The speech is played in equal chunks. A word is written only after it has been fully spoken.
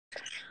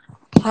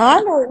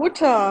Hallo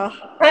Uta,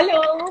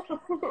 Hallo.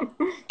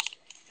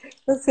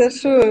 das ist ja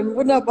schön,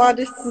 wunderbar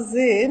dich zu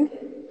sehen.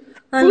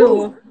 Uh,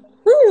 Hallo.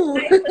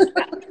 Hi,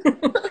 Priska.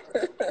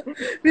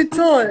 Wie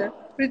toll,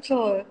 wie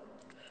toll.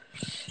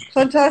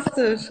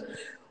 Fantastisch.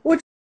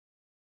 Uta,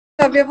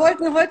 wir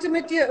wollten heute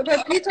mit dir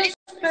über Peter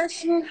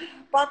sprechen,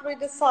 but we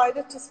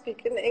decided to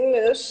speak in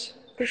English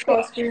Sure.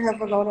 because we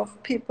have a lot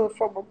of people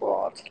from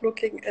abroad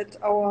looking at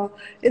our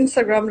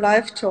Instagram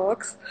live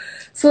talks.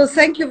 So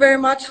thank you very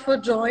much for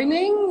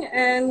joining,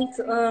 and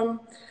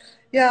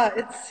yeah,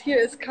 it's here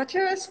is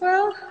Katja as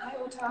well. Hi,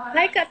 Uta.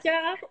 Hi,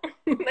 Katja.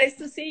 Nice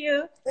to see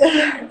you.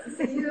 Nice to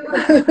see you.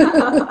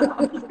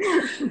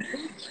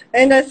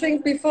 And I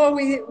think before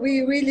we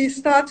really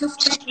start to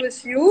speak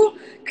with you,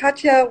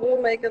 Katja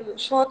will make a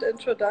short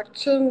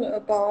introduction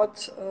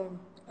about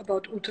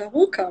Uta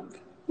Ruhkamp.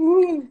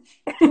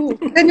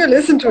 Can you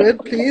listen to it,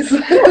 please?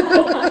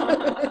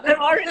 I'm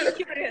already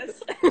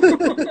curious.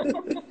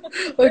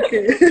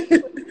 Okay,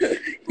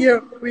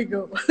 here we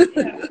go.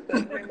 Yeah,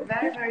 I'm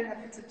very, very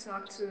happy to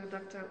talk to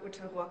Dr.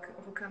 Uta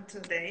Ruhkamp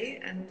today.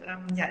 And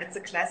yeah, it's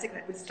a classic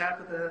that we start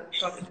with a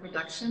short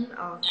introduction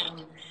of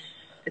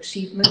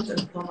achievements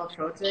and former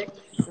projects.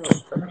 So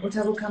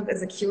Uta Ruhkamp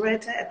is a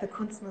curator at the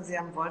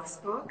Kunstmuseum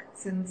Wolfsburg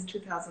since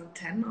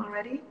 2010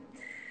 already.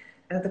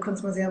 The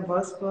Kunstmuseum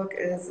Wolfsburg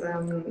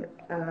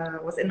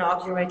was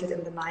inaugurated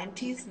in the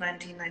 90s,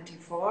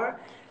 1994,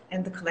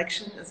 and the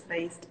collection is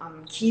based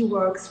on key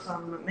works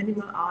from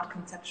minimal art,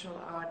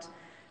 conceptual art,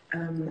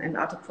 and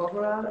arte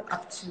povera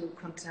up to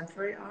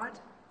contemporary art.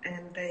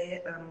 And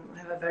they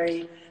have a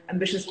very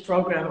ambitious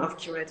program of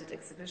curated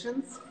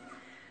exhibitions.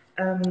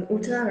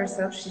 Uta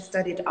herself, she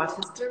studied art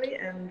history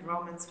and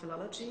Romance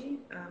philology,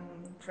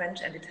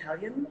 French and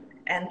Italian,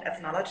 and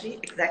ethnology,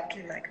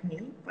 exactly like me,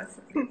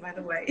 by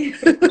the way.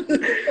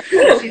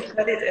 She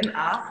studied in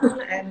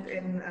Aachen and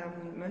in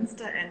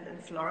Münster and in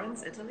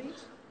Florence, Italy.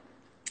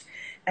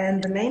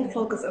 And the main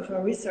focus of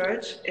her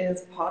research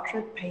is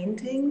portrait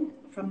painting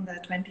from the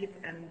 20th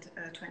and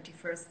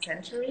 21st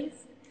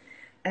centuries.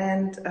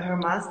 And her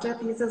master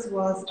thesis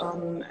was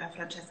on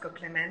Francesco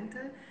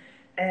Clemente,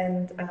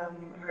 and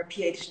her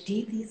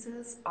PhD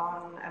thesis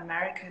on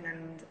American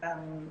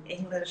and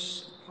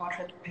English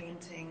portrait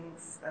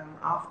paintings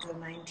after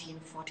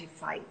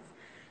 1945.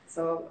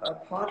 So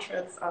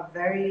portraits are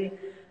very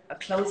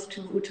close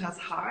to Uta's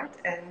heart,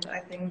 and I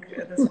think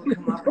this will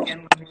come up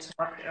again when we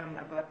talk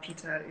about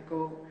Pieter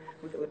Hugo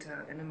with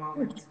Uta in a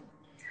moment.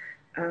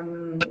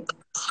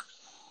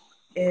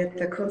 At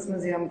the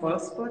Kunstmuseum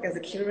Wolfsburg, as a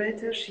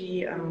curator,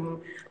 she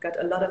got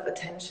a lot of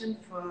attention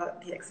for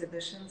the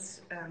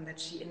exhibitions that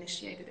she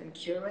initiated and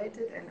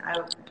curated, and I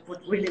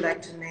would really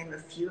like to name a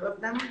few of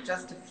them,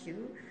 just a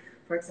few.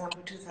 For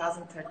example,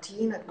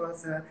 2013, it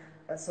was a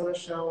solo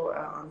show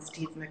on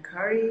Steve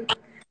McCurry.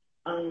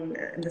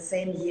 In the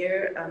same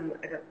year,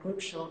 a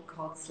group show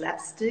called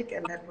Slapstick,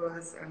 and that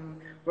was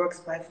works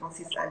by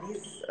Francis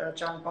Alice,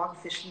 John Bock,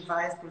 Fischli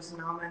Weiss, Bruce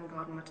Nauman,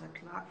 Gordon Mutter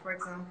Clark, for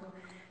example,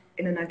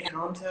 in an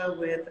encounter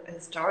with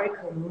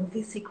historical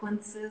movie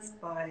sequences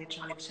by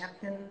Charlie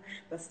Chaplin,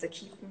 Buster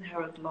Keaton,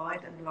 Harold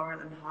Lloyd, and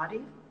Laurel and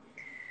Hardy.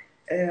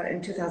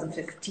 In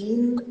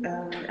 2015,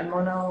 a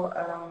mono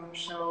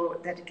show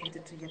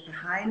dedicated to Jeppe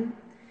Hein.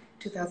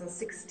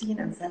 2016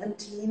 and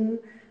 17,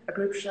 a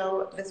group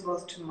show, This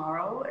Was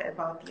Tomorrow,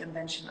 about the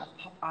invention of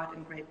pop art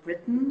in Great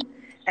Britain.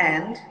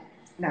 And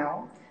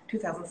now,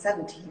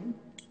 2017,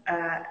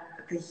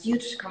 the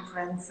huge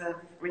comprehensive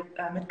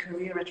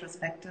mid-career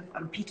retrospective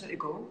on Pieter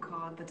Hugo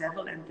called The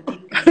Devil and the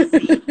Deep Blue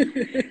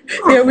Sea.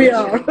 Here we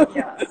are.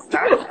 Yeah,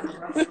 started in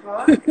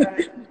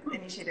Wolfsburg,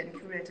 initiated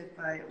and curated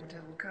by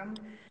Uta Ruhkamp.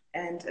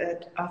 And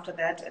after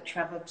that, I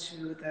traveled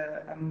to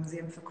the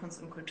Museum für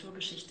Kunst und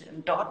Kulturgeschichte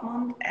in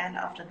Dortmund, and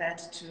after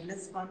that to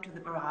Lisbon to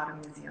the Barada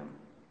Museum.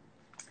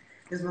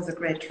 This was a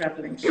great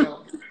traveling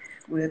show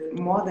with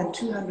more than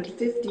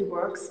 250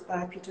 works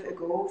by Pieter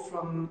Hugo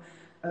from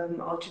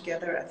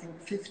altogether, I think,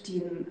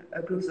 15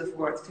 groups of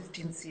works,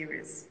 15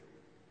 series.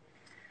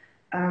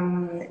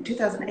 In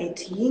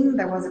 2018,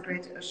 there was a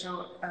great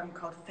show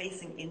called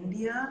Facing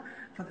India.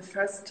 For the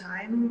first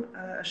time,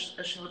 a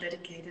show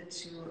dedicated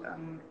to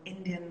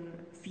Indian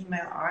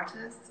female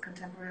artists,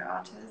 contemporary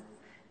artists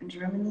in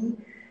Germany,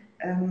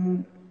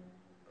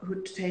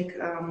 who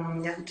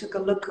took a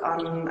look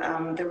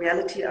on the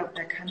reality of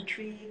their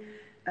country,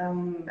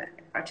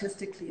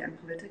 artistically and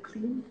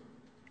politically.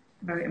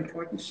 Very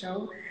important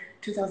show.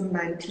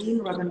 2019,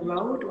 Robin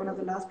Road, one of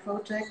the last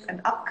projects,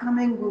 and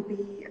upcoming will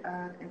be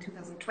in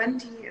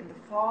 2020, in the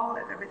fall,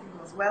 if everything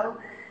goes well,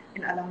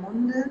 in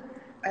Alamunde,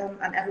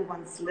 on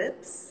Everyone's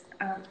Lips,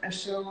 a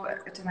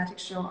thematic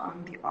show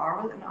on the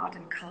oral in art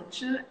and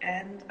culture,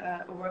 and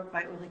a work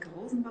by Ulrike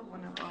Rosenbach,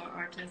 one of our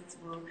artists,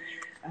 will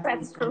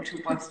go to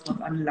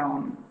Wolfsburg on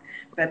loan.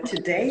 But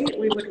today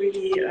we would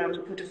really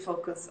put a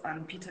focus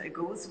on Pieter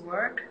Hugo's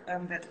work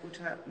that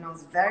Uta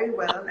knows very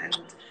well, and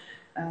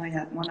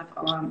one of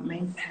our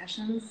main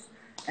passions,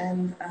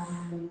 and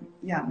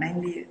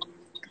mainly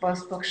the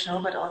Wolfsburg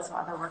show, but also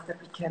other work that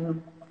we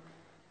can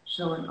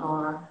show in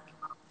our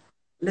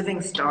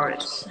living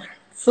storage.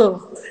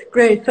 So,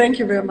 great. Thank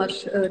you very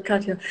much,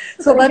 Katja.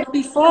 So, but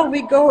before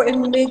we go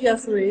in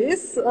medias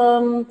res,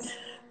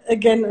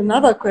 again,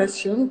 another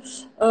question.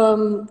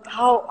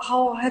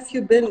 How have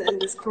you been in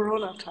these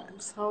Corona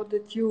times? How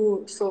did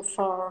you so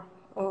far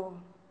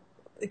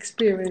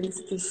experience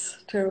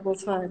these terrible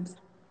times?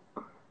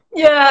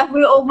 Yeah,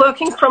 we're all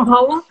working from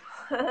home.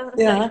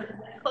 Yeah.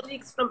 Like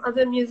colleagues from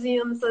other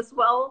museums as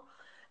well.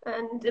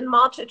 And in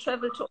March, I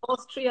traveled to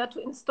Austria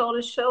to install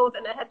a show.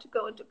 Then I had to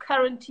go into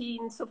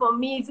quarantine. So for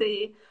me,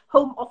 the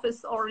home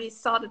office already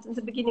started in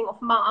the beginning of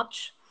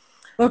March.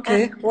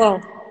 Okay. And, wow.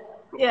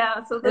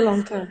 Yeah, so A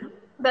long time.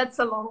 That's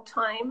a long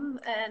time.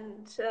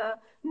 And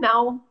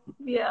now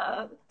we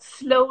are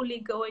slowly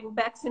going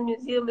back. The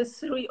museum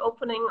is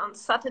reopening on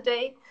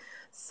Saturday.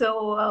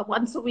 So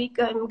once a week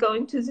I'm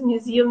going to the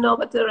museum now,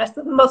 but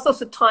most of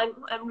the time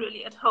I'm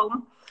really at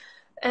home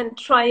and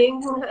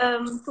trying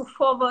to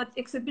forward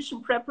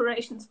exhibition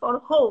preparations for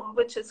home,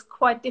 which is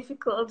quite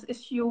difficult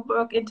if you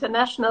work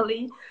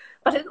internationally.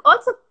 But it's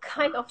also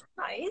kind of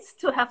nice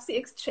to have the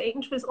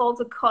exchange with all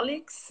the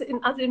colleagues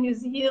in other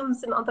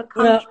museums in other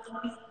countries.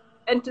 Yeah.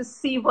 And to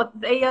see what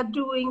they are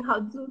doing, how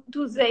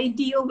do they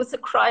deal with the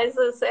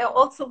crisis. They are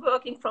also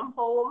working from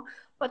home,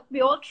 but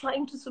we're all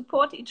trying to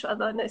support each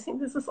other. And I think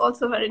this is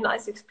also a very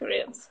nice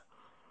experience.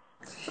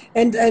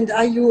 And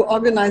are you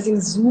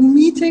organizing Zoom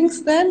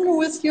meetings then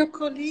with your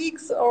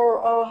colleagues, or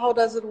how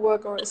does it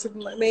work? Or is it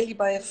mainly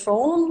by a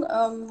phone?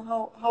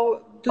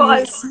 How do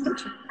you see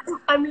it?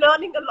 I'm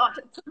learning a lot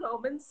at the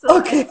moment. So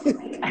okay.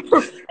 I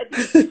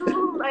did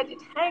Zoom, I did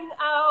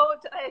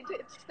Hangout, I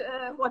did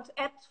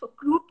WhatsApp for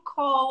group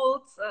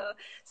calls,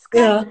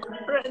 Skype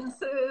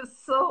conferences.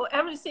 So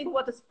everything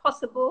what is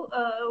possible,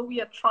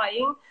 we are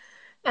trying.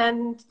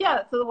 And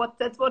yeah, so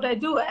that's what I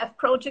do. I have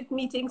project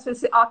meetings with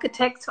the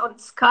architects on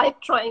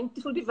Skype, trying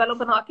to develop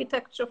an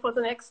architecture for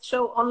the next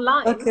show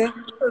online. Okay.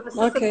 So this is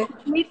a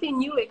completely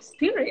new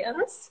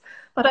experience,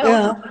 but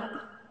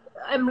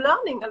I'm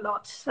learning a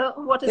lot.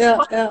 What is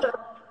possible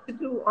to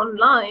do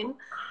online,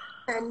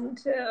 and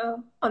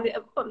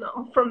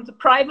from the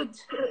private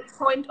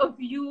point of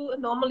view,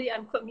 normally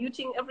I'm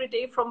commuting every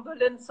day from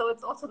Berlin, so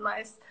it's also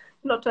nice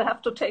not to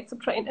have to take the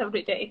train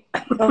every day.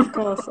 Of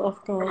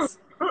course.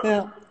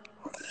 Yeah.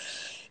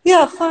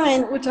 Yeah,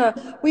 fine,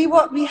 Uta.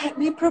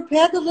 We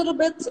prepared a little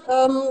bit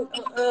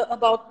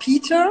about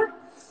Pieter.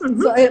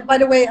 Mm-hmm. So, by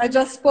the way, I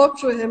just spoke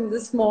to him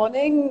this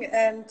morning,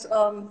 and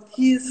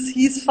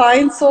he's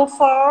fine so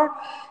far.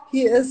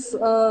 He is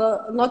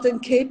not in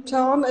Cape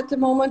Town at the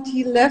moment.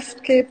 He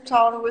left Cape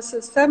Town with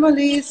his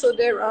family, so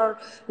they are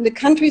in the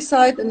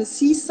countryside and the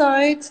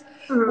seaside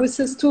with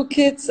his 2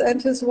 kids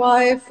and his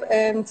wife,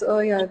 and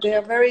they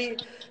are very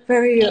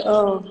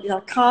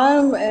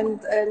calm,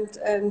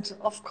 and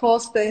of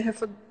course they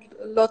have a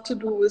lot to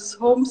do with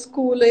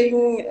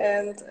homeschooling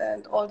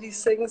and all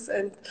these things,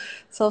 and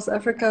South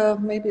Africa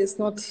maybe is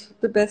not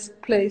the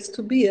best place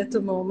to be at the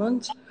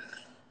moment.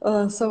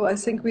 So I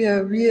think we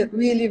are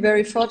really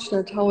very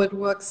fortunate how it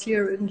works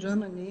here in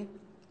Germany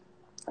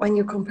when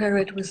you compare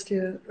it with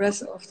the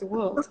rest of the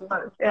world.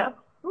 Yeah,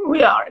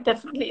 we are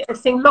definitely. I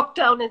think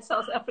lockdown in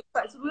South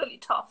Africa is really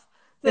tough.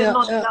 They're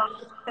not allowed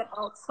to step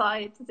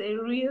outside.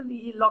 They're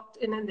really locked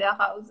in their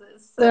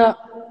houses. So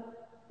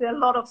there are a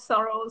lot of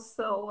sorrows.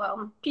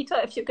 So, Pieter,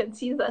 if you can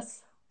see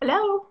this,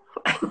 hello.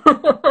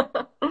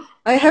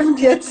 I haven't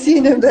yet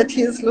seen him that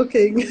he is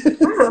looking.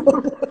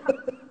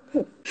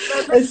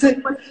 I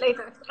think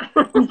later.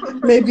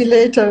 Maybe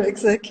later,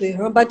 exactly.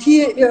 But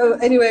he,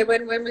 anyway,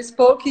 when we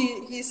spoke,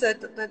 he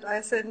said that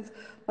I sent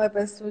my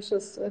best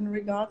wishes in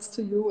regards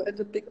to you, and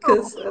a big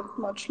kiss and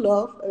much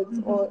love,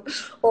 and all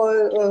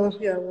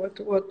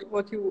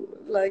what you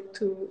like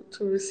to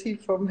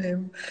receive from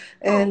him.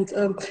 And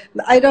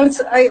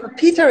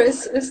Pieter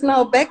is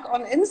now back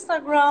on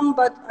Instagram,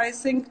 but I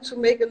think to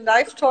make a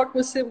live talk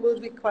with him will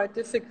be quite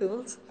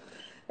difficult.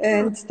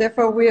 And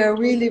therefore, we are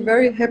really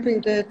very happy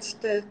that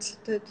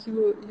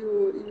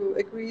you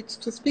agreed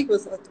to speak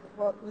with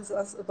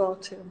us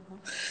about him.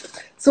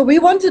 So we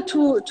wanted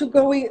to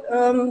go.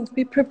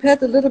 We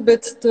prepared a little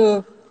bit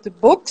the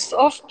books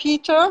of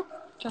Pieter.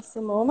 Just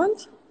a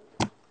moment.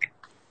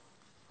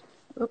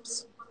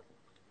 Oops.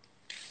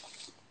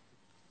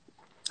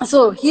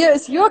 So here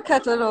is your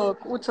catalog,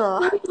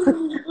 Uta.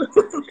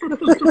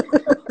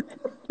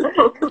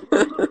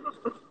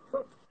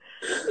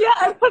 Yeah,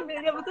 I'm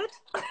familiar with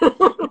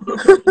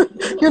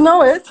it. You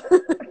know it?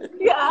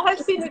 Yeah, I've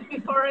seen it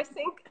before, I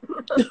think.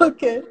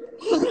 Okay,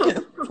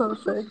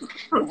 perfect.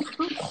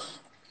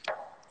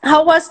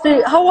 How was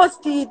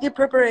the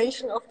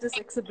preparation of this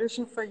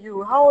exhibition for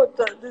you? How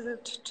did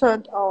it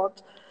turn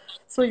out?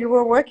 So you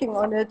were working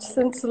on it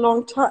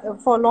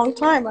for a long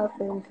time, I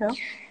think. Huh?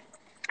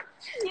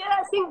 Yeah,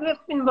 I think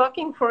we've been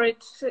working for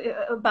it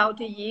about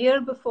a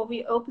year before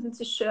we opened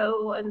the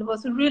show, and it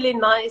was really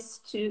nice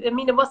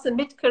it was a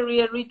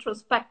mid-career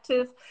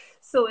retrospective,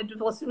 so it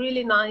was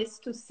really nice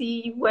to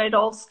see where it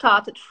all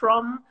started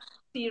from,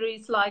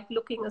 series like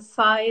Looking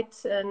Aside,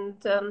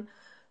 and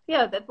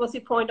that was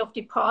the point of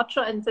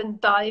departure, and then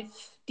dive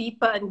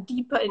deeper and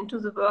deeper into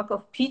the work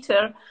of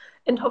Pieter.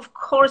 And of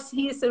course,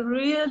 he is a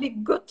really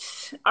good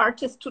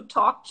artist to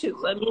talk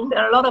to. I mean, there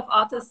are a lot of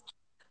artists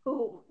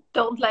who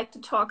don't like to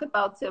talk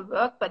about their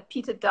work, but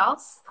Pieter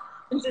does.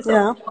 And this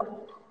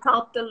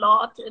helped a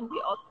lot. And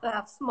we also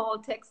have small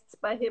texts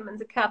by him in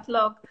the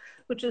catalog,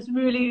 which is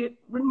really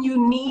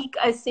unique.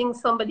 I think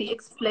somebody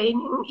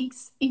explaining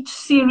each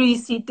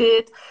series he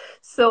did.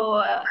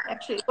 So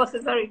actually, it was a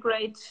very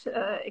great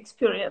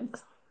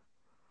experience.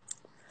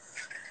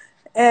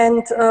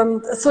 And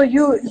so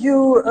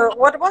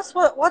what was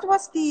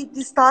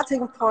the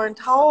starting point?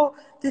 How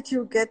did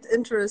you get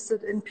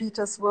interested in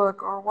Pieter's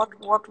work, or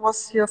what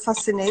was your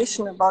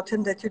fascination about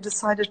him that you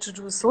decided to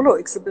do a solo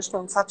exhibition,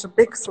 and such a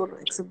big solo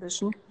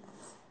exhibition?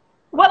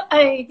 Well,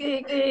 I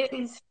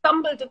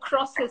stumbled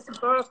across his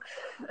work.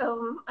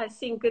 I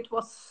think it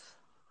was,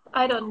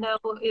 I don't know,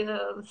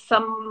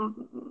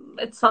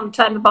 at some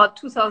time about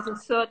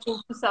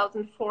 2013,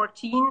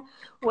 2014,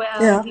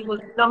 where he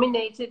was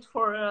nominated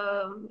for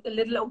a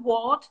little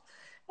award,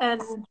 and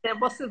there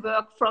was a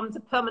work from the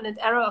Permanent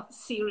Error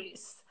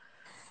series.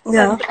 And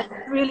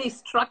that really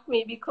struck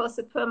me, because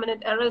the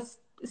Permanent Error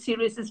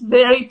series is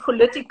very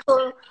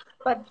political,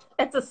 but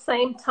at the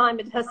same time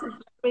it has a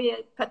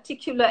very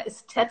particular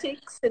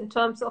aesthetics in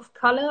terms of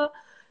color.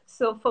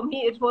 So for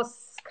me it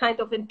was kind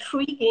of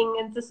intriguing,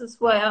 and this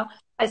is where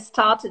I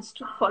started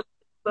to follow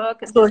his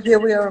work. So here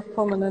we are,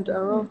 Permanent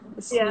Error.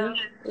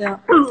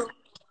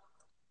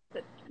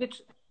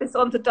 Which is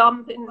on the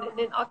dump in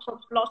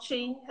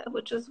Akroplochi,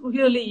 which is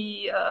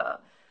really a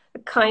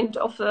kind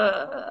of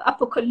a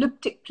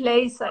apocalyptic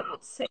place, I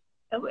would say,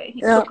 where he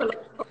took a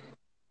lot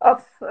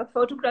of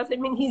photographs. I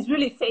mean, he's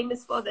really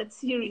famous for that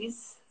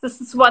series.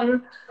 This is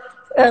one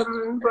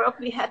work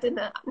we had in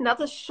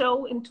another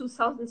show in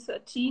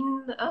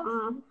 2013.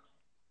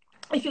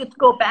 If you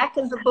go back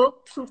in the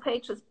book, 2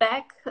 pages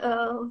back,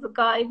 the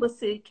guy with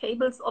the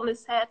cables on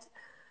his head,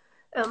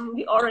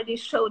 we already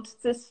showed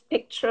this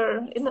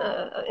picture in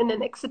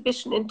an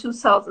exhibition in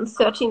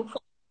 2013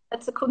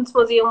 at the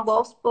Kunstmuseum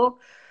Wolfsburg.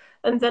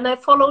 And then I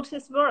followed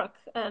his work,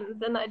 and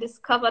then I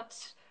discovered,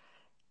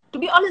 to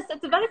be honest, at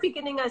the very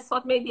beginning, I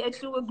thought maybe I'd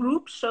do a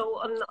group show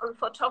on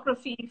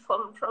photography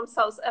from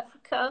South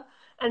Africa.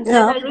 And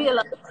then I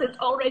realized that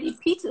already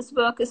Pieter's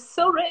work is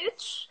so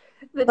rich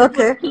that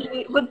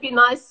it would be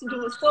nice to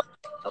do a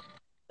photo.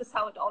 This is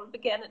how it all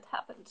began. It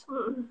happened.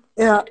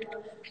 Yeah.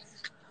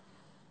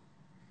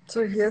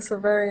 So here's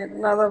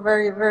another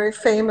very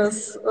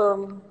famous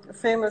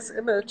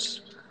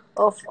image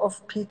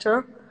of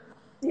Pieter.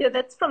 Yeah,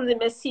 that's from the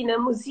Messina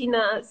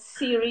Musina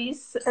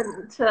series,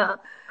 and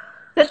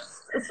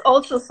that's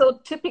also so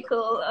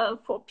typical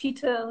for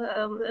Pieter,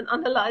 and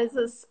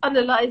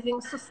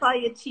analyzing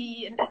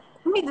society. And I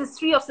mean, the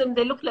 3 of them,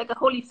 they look like a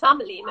holy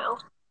family, you know.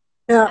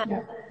 Yeah.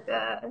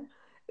 And,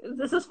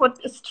 this is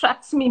what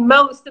attracts me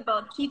most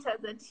about Pieter,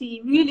 that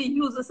he really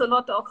uses a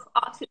lot of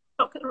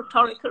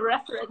rhetorical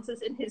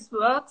references in his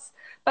works,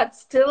 but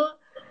still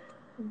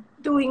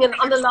doing an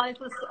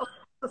analysis of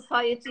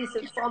societies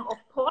in form of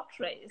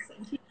portraits.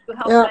 And he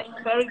have like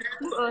a very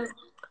poor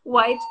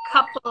white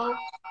couple,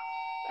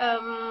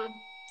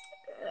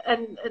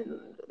 and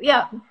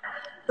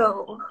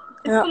so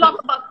it's a lot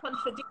about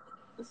contradiction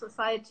in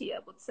society, I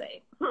would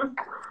say.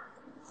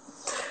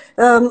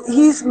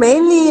 He's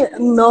mainly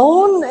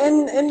known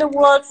in the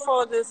world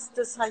for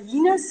this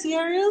hyena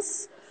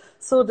series.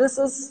 So this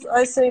is,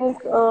 I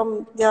think,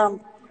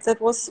 that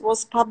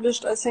was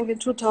published, I think, in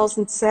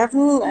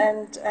 2007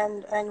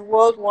 and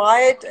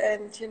worldwide,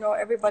 and you know,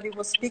 everybody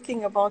was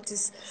speaking about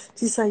this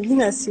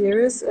hyena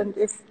series. And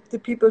if the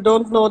people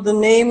don't know the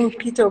name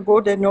Pieter Hugo,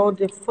 they know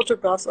the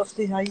photographs of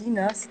the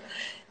hyenas.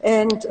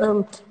 And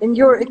in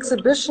your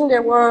exhibition,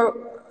 there were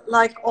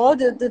like all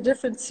the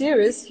different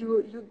series.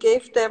 You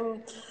gave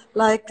them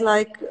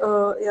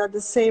the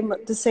same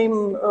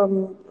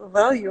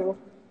value.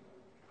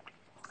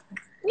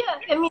 Yeah,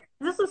 I mean,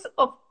 this is,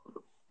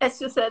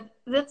 as you said,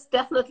 that's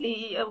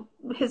definitely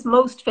his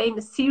most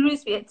famous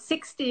series. We had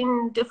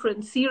 16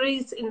 different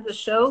series in the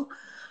show.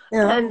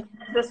 Yeah. And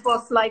this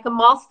was like a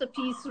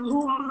masterpiece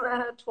room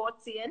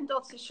towards the end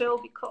of the show,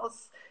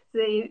 because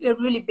they're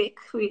really big.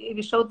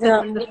 We showed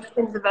them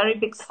in the very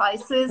big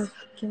sizes,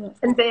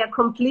 and they are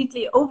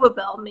completely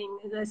overwhelming.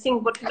 And I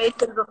think what made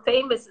them so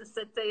famous is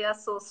that they are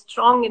so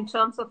strong in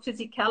terms of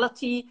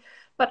physicality,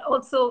 but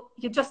also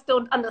you just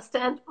don't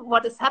understand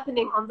what is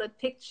happening on the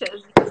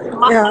pictures. The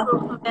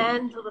muscles,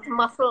 man with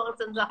muscles,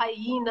 and the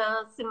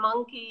hyenas, the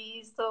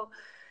monkeys. So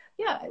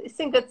yeah, I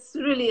think it's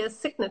really a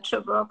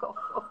signature work of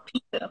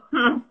Pieter.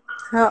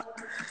 Yeah.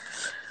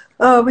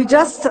 We're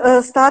just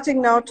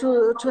starting now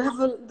to have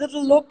a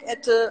little look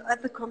at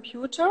the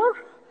computer,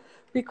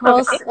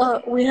 because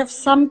we have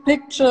some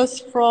pictures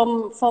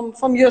from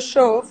your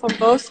show, from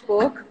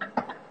Wolfsburg.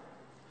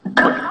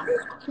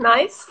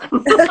 Nice.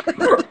 Going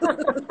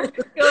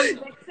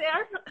back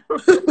there.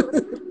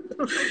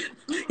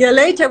 Yeah,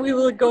 later we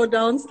will go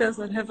downstairs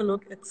and have a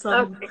look at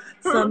some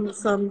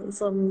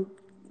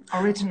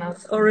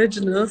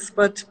Originals.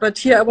 But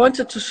here I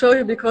wanted to show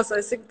you because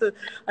I think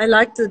I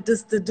like the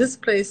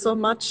display so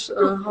much,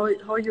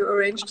 how you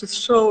arranged the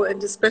show,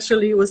 and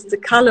especially with the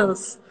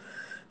colors.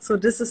 So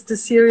this is the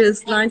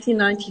series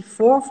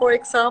 1994, for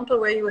example,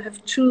 where you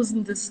have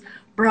chosen this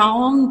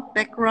brown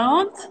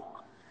background.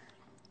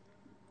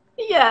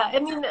 Yeah, I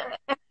mean,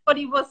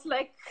 everybody was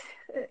like,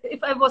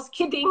 if I was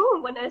kidding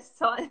when I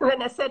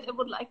said I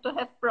would like to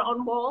have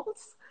brown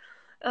walls.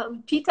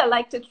 Peter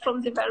liked it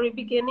from the very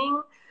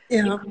beginning.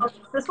 Yeah.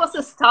 This was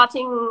the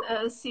starting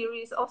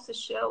series of the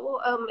show.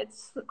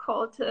 It's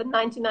called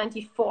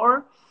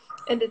 1994,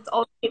 and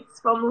it's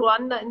from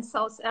Rwanda in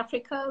South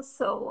Africa.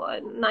 So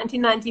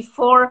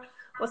 1994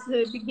 was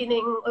the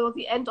beginning or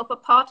the end of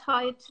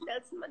apartheid.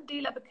 Nelson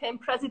Mandela became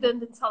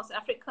president in South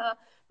Africa,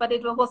 but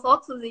it was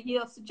also the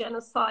year of the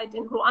genocide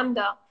in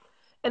Rwanda.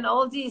 And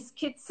all these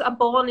kids are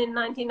born in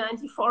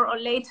 1994 or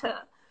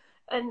later.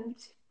 And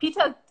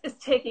Peter is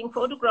taking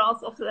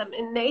photographs of them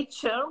in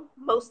nature.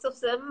 Most of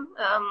them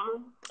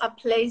are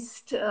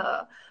placed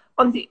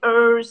on the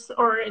earth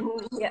or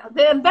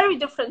they're in very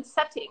different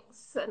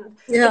settings. And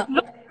it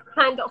looks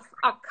kind of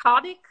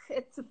archaic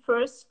at the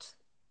first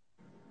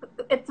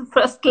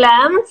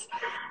glance.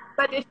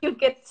 But if you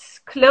get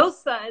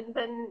closer, and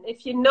then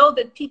if you know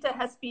that Peter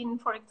has been,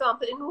 for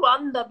example, in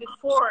Rwanda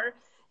before,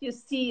 you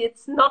see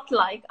it's not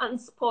like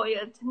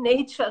unspoiled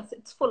nature,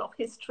 it's full of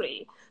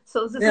history.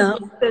 So this is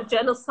where the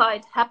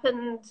genocide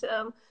happened.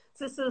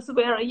 This is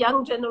where a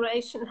young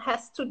generation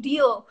has to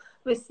deal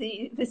with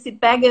the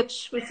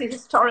baggage, with the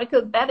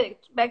historical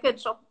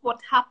baggage of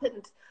what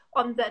happened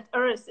on that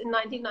earth in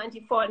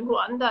 1994 in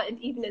Rwanda and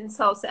even in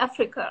South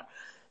Africa.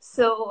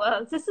 So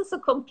this is a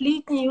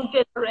complete new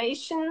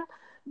generation,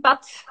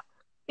 but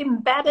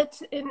embedded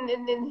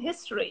in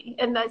history.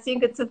 And I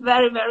think it's a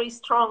very, very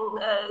strong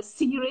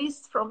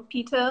series from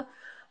Peter.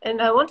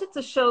 And I wanted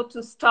the show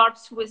to start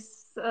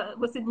with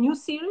a new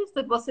series.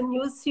 That was a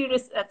new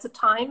series at the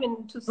time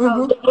in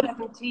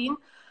 2017.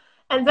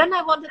 And then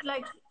I wanted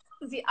like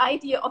the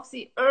idea of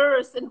the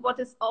earth and what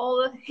is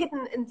all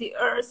hidden in the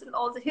earth and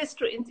all the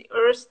history in the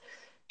earth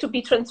to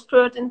be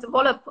transferred in the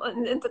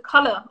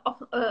color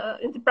of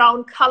in the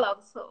brown color.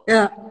 So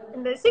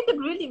and I think it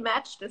really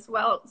matched as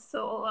well.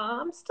 So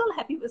I'm still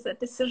happy with that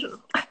decision.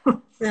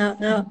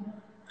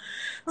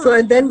 So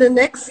and then the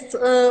next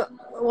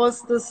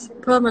was this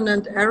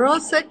permanent error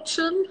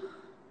section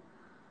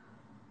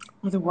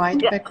with a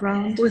white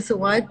background. With a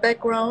white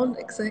background,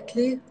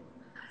 exactly.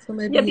 So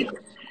maybe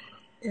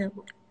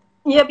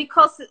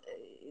because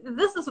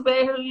this is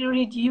where he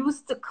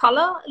reduced the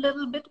color a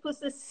little bit with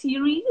the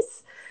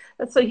series.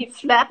 And so he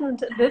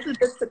flattened a little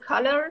bit the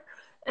color.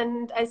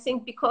 And I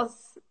think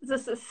because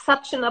this is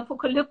such an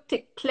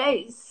apocalyptic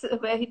place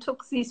where he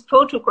took these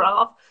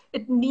photographs,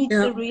 it needs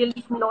a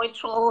really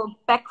neutral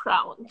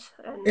background.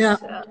 And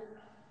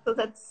so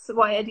that's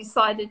why I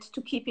decided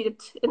to keep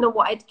it in a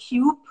white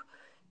cube,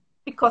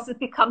 because it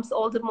becomes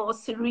all the more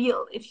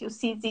surreal if you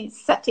see these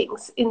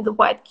settings in the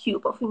white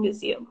cube of a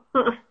museum.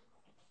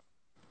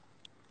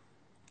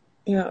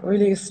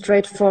 Really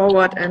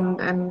straightforward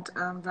and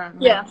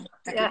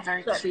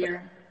very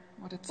clear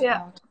what it's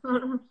about.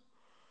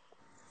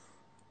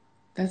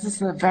 This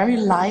is a very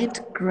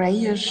light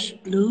grayish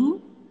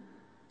blue.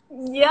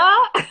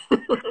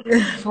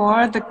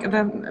 For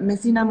the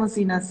Messina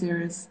Musina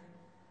series.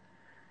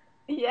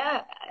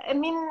 I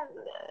mean,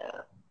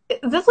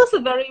 this was a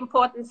very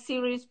important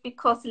series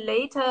because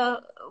later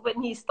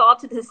when he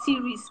started his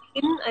series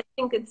I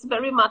think it's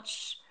very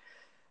much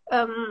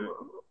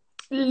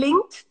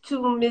linked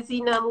to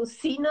Messina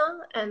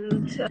Musina,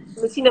 and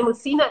Messina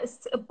Musina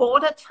is a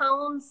border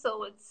town,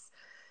 so it's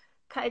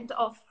kind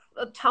of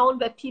a town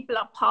where people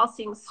are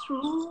passing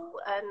through,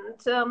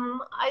 and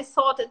I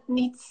thought it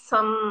needs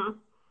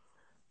some,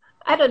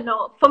 I don't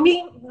know, for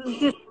me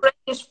this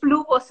reddish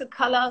blue was the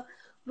color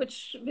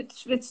which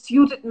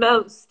suited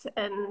most,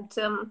 and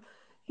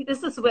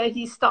this is where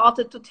he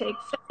started to take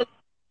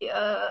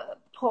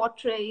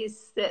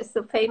portraits. There's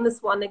the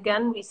famous one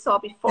again we saw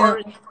before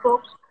in the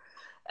book.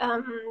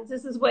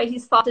 This is where he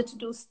started to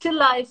do still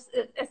lifes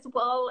as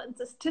well, and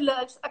the still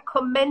lifes are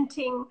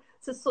commenting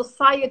the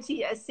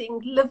society, I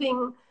think,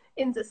 living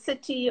in the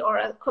city,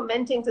 or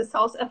commenting the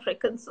South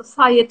African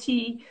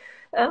society.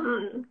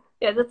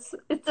 It's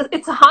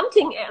a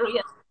hunting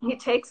area. He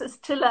takes a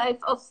still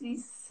life of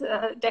these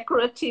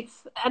decorative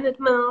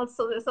animals,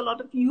 so there's a lot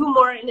of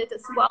humor in it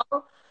as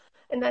well.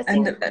 And I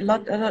think a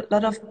lot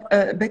of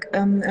big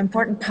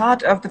important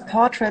part of the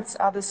portraits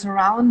are the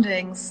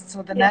surroundings,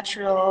 so the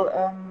natural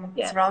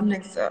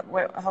surroundings,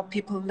 how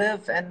people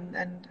live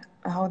and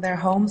how their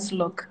homes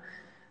look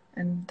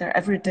and their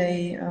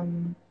everyday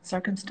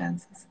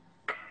circumstances.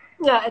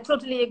 I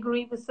totally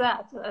agree with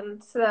that.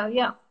 And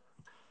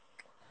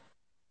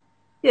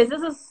this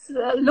is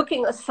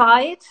looking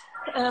aside,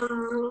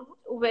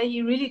 where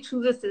he really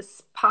chooses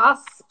this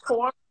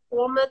passport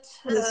format.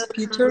 Yes,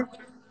 Peter.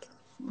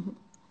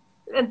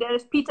 And there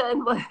is Peter,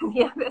 and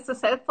there's a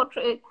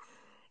self-portrait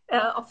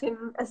of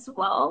him as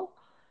well.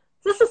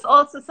 this is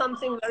also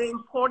something very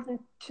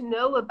important to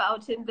know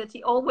about him, that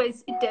he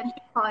always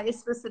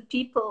identifies with the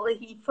people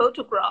he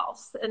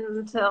photographs,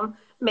 and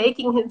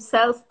making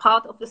himself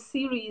part of the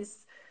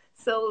series.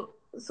 So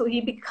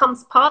he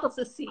becomes part of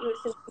the series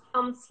and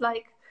becomes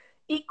like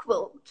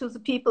equal to the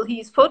people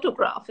he's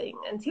photographing.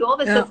 And he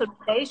always has a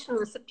relation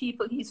with the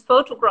people he's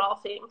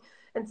photographing.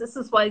 And this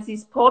is why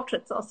these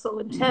portraits are so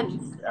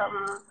intense.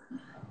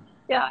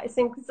 Yeah, I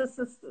think this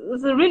is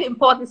a really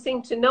important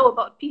thing to know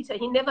about Pieter.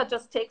 He never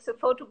just takes a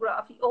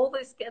photograph. He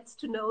always gets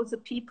to know the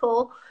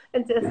people,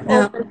 and there's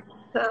always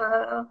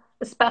a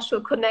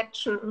special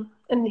connection.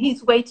 And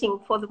he's waiting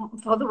for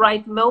the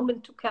right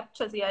moment to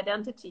capture the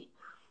identity.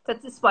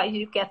 That is why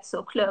you get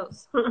so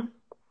close.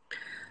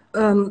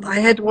 I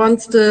had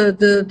once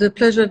the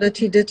pleasure that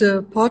he did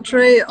a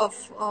portrait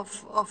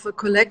of a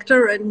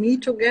collector and me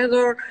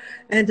together,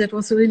 and it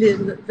was really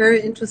a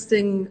very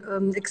interesting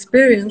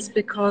experience,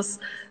 because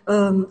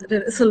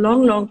there is a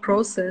long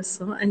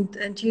process,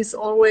 and he's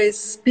always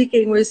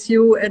speaking with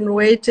you and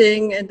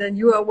waiting, and then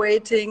you are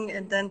waiting,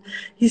 and then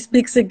he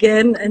speaks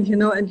again, and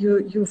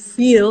you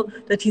feel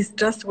that he's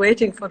just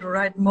waiting for the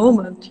right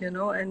moment, and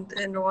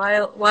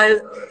while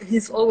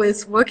he's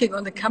always working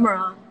on the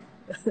camera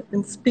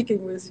and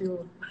speaking with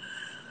you.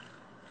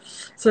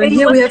 So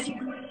here we have.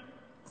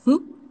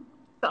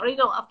 Sorry,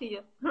 no, after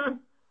you.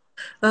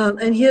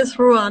 And here's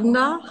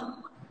Rwanda.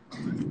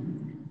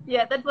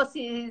 Yeah, that was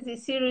the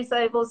series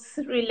I was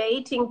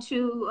relating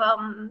to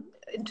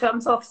in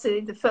terms of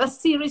the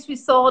first series we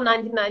saw,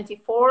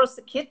 1994,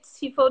 the kids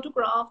he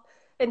photographed.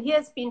 And he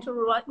has been to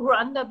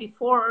Rwanda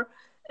before,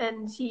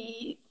 and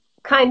he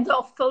kind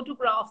of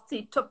photographed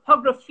the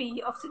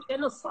topography of the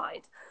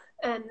genocide.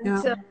 And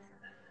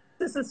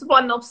this is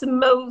one of the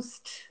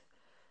most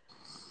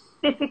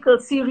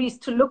difficult series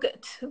to look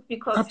at,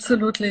 because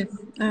absolutely,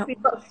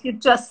 because you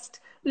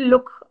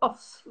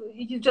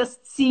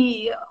just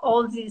see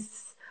all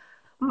these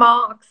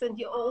marks, and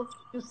you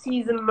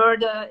see the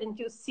murder, and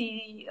you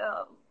see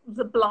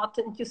the blood,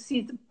 and you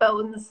see the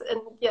bones,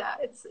 and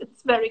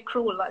it's very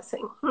cruel, I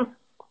think.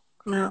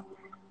 Yeah.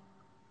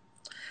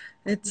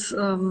 It's in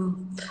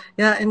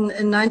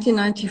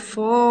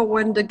 1994,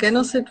 when the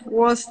genocide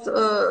was,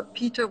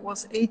 Pieter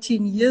was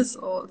 18 years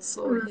old,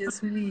 so he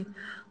is really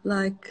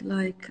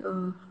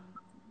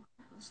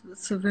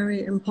it's a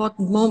very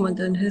important moment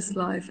in his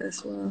life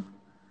as well.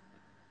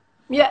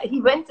 Yeah,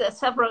 he went there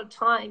several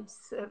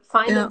times,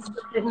 financed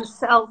it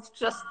himself,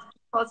 just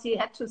because he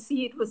had to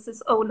see it with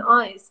his own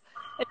eyes.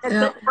 And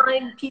at that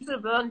time, people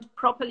weren't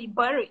properly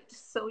buried,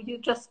 so you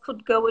just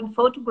could go and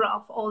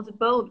photograph all the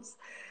bones.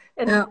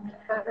 And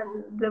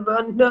there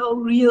were no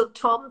real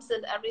tombs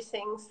and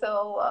everything,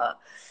 so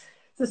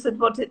this is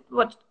what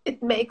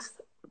it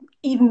makes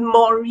even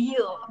more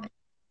real.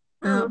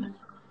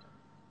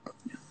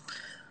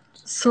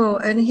 So,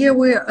 and here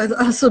we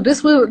are. So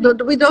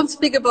we don't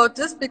speak about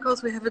this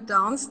because we have it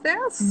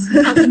downstairs.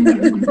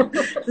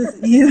 This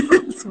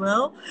evening as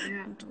well.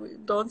 Yeah. We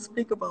don't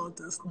speak about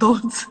this.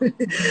 Don't.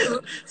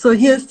 So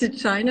here's the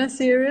China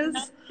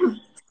series.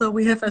 So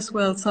we have as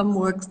well some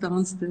works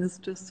downstairs,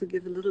 just to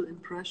give a little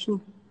impression.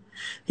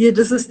 Here,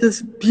 this is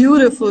this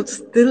beautiful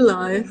still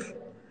life.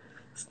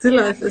 Still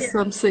life is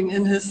something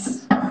in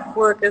his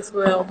work as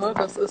well. Huh?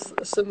 This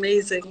is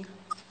amazing.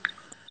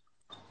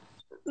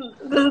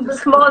 The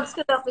small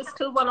still life is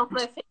still one of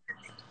my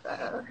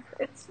favorites.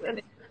 It's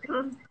really.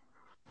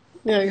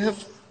 Yeah, you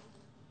have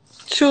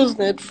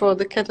chosen it for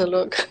the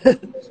catalog.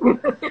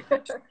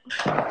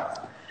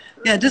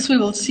 Yeah, this we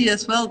will see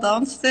as well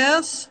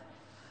downstairs.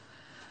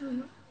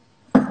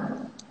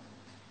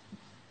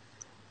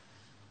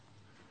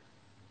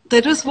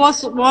 That was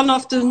one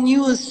of the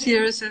newest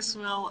series as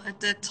well at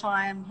that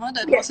time. Huh?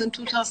 That was in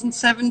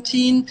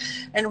 2017.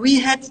 And we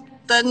had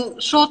then,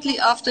 shortly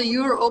after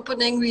your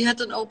opening, we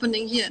had an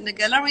opening here in the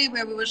gallery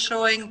where we were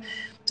showing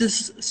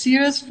this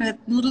series. We had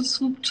Noodle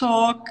Soup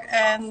Talk,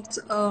 and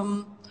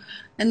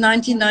in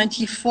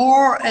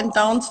 1994, and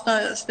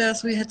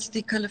downstairs we had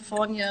the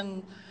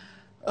Californian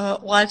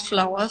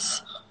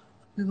wildflowers.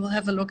 We will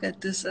have a look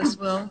at this as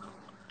well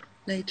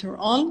later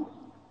on.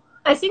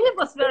 I think it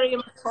was very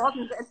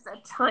important at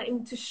that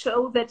time to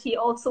show that he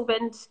also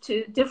went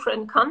to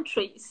different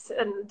countries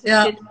and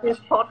did his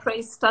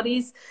portrait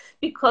studies,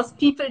 because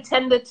people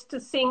tended to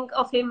think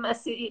of him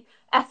as the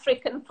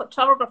African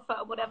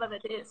photographer, whatever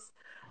that is.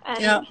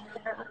 And,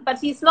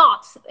 but he's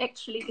not,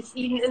 actually. He's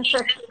even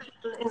interested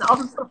in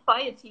other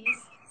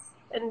societies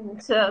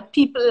and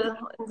people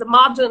in the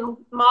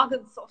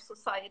margins of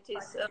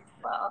societies.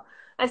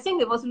 I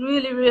think it was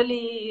really,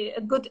 really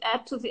a good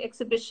add to the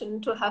exhibition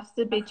to have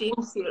the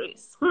Beijing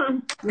series.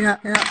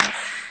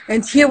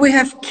 And here we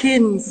have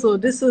Kin. So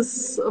this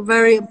is a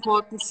very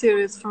important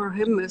series for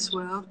him as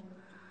well.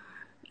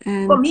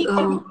 And, for me,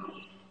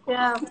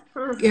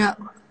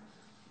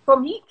 For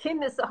me,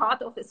 Kin is the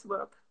heart of his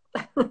work.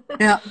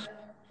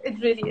 It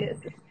really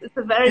is. It's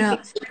a very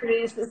big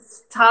series.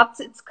 It's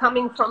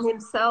coming from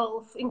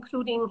himself,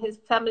 including his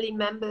family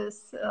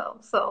members.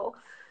 So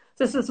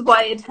this is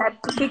why it had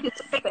the biggest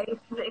space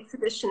in the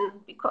exhibition,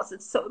 because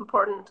it's so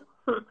important.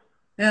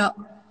 Yeah.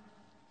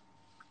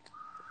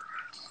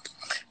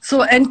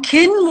 So, and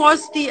Kin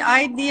was the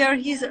idea.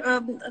 His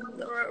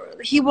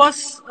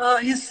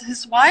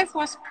wife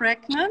was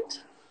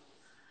pregnant,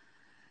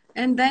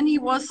 and then he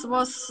was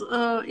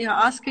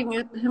asking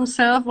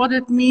himself what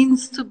it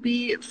means to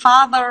be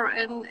father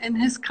in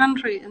his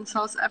country, in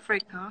South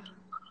Africa.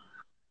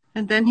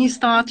 And then he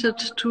started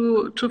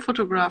to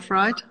photograph,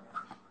 right?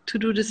 To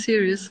do the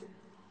series.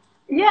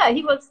 Yeah,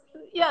 he was.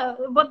 Yeah,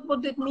 what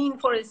would it mean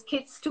for his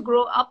kids to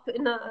grow up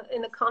in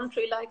a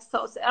country like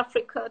South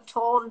Africa,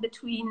 torn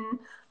between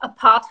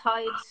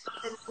apartheid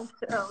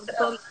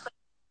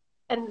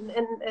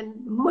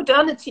and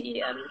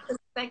modernity, and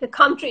like a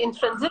country in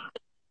transition?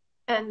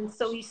 And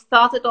so he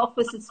started off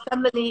with his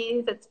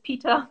family. That's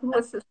Pieter, who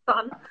was his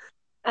son.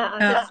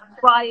 There's his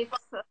wife,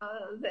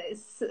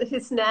 there's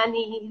his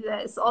nanny,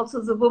 there's also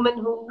the woman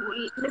who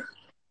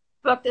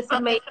worked as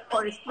a maid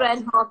for his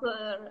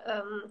grandmother.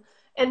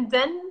 And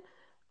then,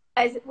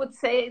 as it would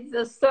say,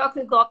 the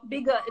circle got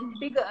bigger and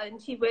bigger,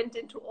 and he went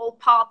into all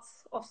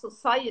parts of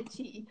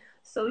society.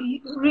 So you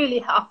really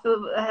have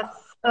to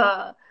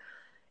have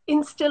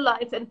in still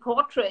life and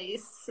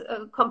portraits,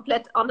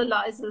 complete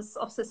analysis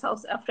of the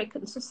South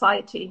African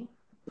society.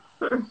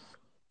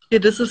 Yeah,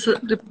 this is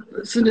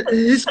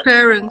his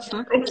parents.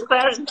 Huh? His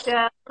parents,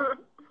 yeah.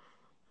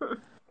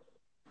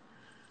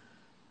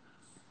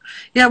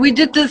 Yeah, we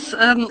did this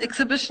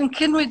exhibition,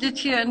 Kin, we did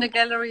here in the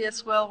gallery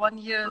as well 1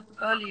 year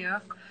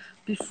earlier,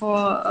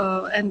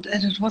 before, and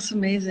it was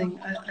amazing.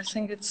 I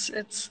think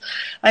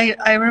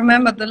I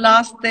remember the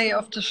last day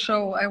of the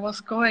show, I was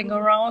going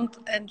around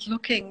and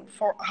looking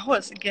for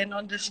hours again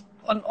on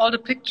all the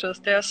pictures.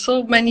 There are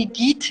so many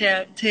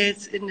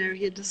details in there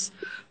here, this,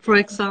 for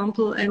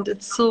example, and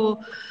it's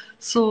so.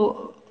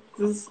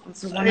 This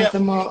is one of the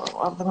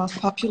most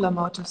popular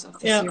motifs of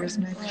the series,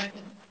 maybe. Right.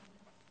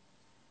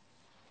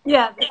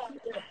 Yeah.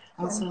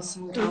 Also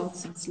sold out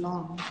since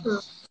long.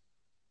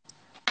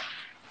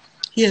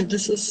 Yeah,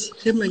 this is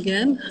him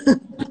again.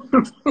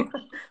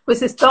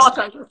 With his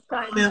daughter this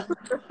time. Yeah.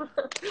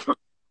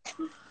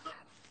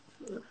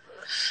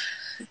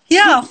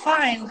 Yeah,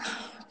 fine.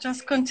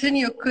 Just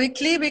continue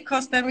quickly,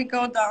 because then we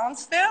go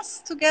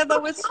downstairs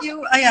together with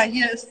you. Ah, yeah,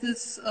 here is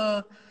this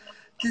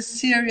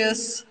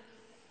series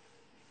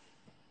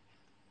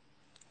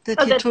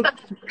that he took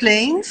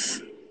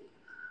planes.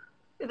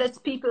 That's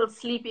people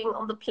sleeping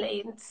on the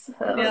planes.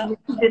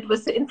 He did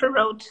with the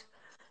infrared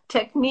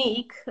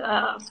technique.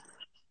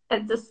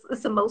 And this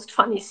is the most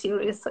funny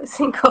series, I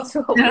think, of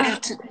the whole. Yeah,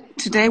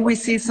 today we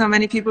see so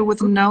many people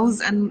with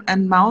nose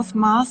and mouth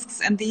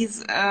masks, and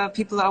these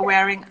people are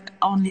wearing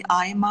only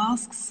eye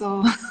masks,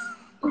 so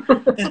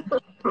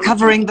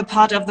covering the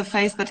part of the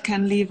face that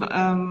can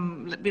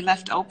be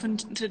left open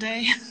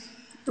today.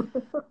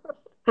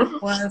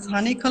 Well, it's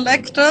Honey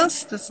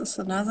Collectors. This is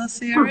another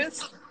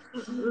series.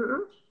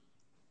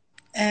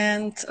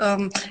 And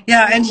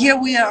and here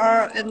we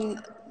are in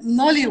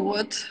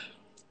Nollywood.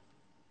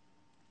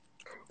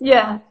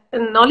 Yeah,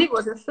 and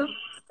Nollywood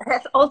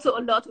has also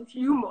a lot of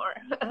humor.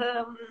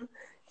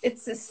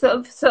 It's the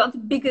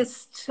third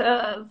biggest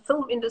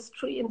film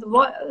industry in the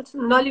world,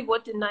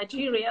 Nollywood in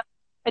Nigeria.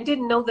 I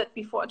didn't know that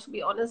before, to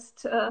be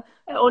honest. I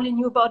only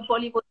knew about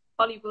Bollywood and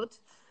Hollywood.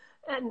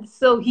 And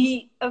so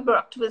he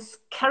worked with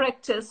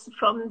characters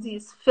from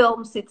these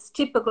films. It's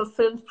typical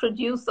films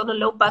produced on a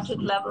low budget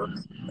level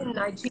in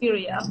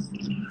Nigeria.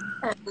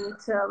 And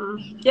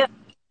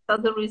are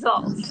the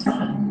results.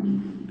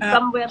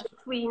 Somewhere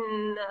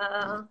between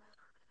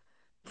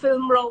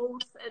film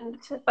roles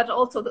but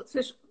also the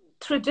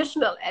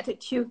traditional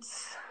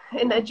attitudes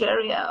in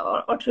Nigeria,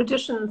 or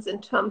traditions in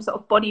terms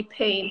of body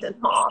paint and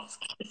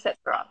masks,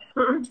 etc.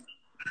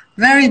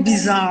 Very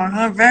bizarre,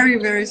 huh? Very,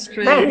 very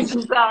strange. Very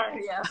bizarre,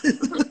 yeah.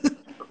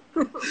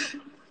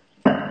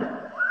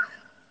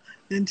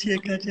 And here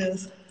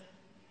Katja's.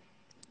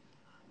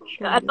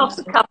 I love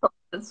the couple.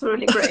 It's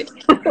really great.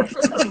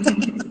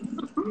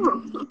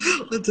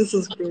 This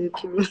is great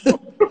too.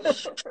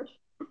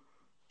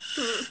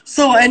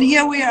 So, and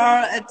here we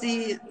are at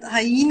the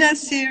Hyena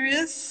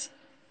series.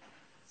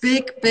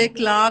 Big,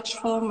 large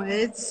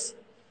formats.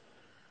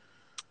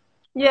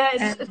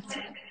 Yeah,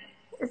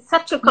 it's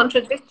such a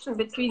contradiction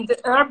between the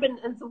urban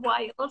and the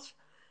wild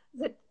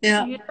that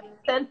you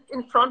stand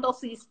in front of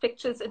these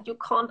pictures and you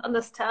can't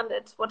understand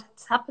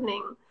what's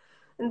happening.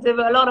 And there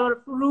were a lot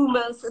of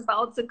rumors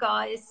about the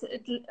guys,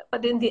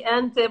 but in the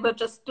end they were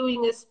just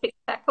doing a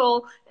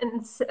spectacle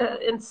and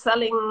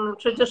selling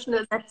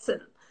traditional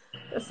medicine.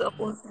 So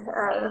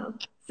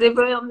they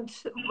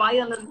weren't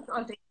violent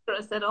or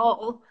dangerous at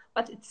all,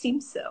 but it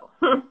seems so.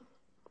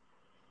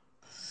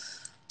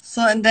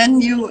 So, and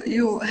then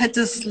you had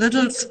this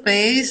little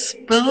space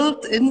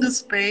built in the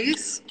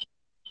space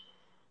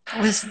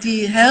with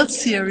the health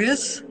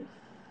series.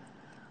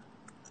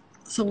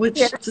 So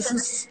this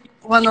is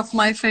one of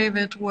my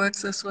favorite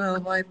works as well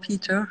by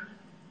Pieter.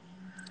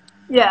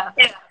 Yeah,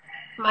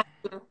 mine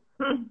too.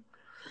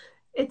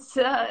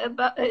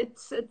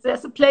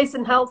 There's a place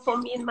in hell for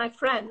me and my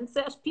friends.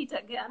 There's Pieter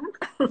again.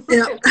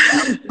 Yeah.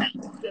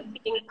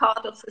 Being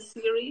part of the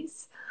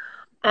series.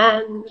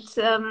 And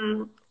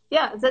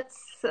yeah,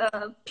 that's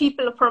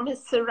people from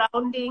his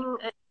surrounding,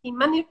 and he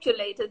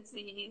manipulated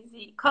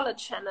the color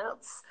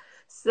channels.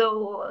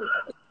 So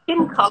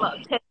skin color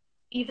can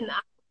even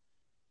out,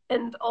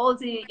 and all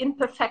the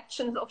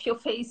imperfections of your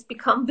face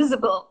become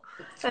visible.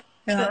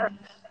 And,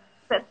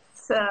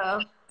 that's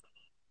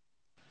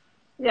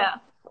yeah,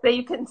 there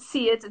you can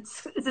see it.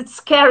 It's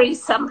scary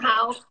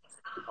somehow,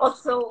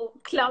 also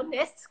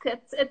clownesque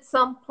at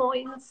some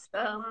points.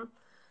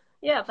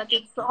 Yeah, but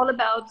it's all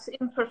about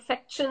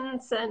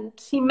imperfections, and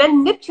he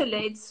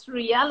manipulates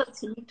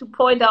reality to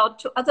point out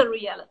to other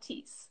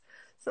realities.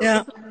 So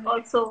this is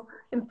also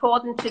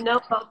important to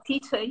know about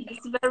Peter.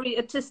 He's very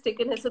artistic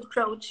in his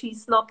approach.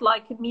 He's not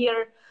like a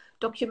mere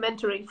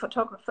documentary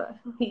photographer.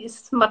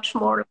 He's much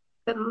more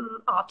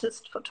an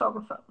artist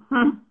photographer.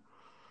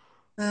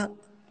 Yeah.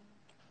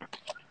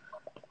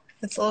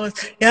 It's always,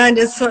 yeah, and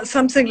it's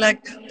something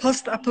like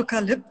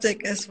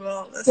post-apocalyptic as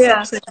well.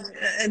 Something,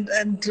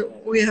 and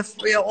we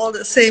are all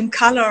the same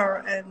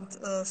color,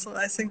 and so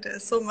I think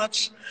there's so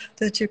much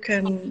that you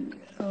can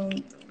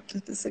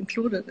that is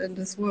included in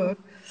this work.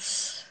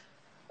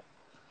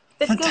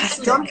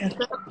 Fantastic.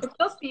 It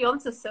goes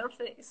beyond the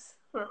surface.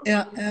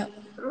 Yeah, yeah.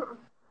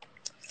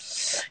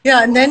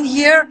 Yeah, and then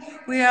here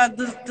we are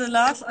the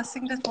last. I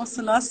think that was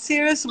the last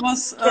series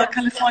was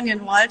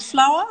Californian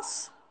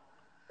Wildflowers.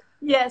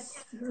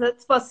 Yes,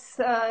 that was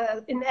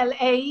in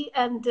LA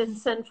and in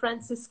San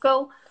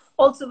Francisco.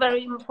 Also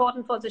very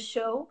important for the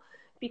show,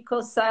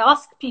 because I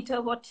asked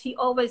Peter what he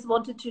always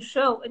wanted to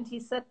show, and he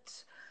said,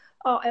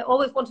 oh, I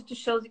always wanted to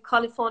show the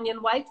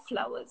Californian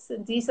wildflowers.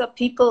 And these are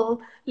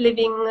people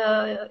living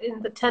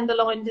in the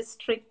Tenderloin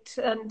district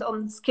and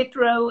on Skid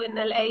Row in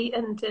LA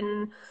and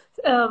in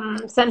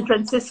San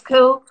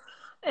Francisco.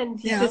 And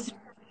he just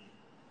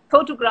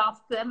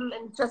photographed them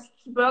and just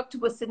worked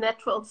with the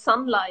natural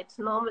sunlight.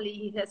 Normally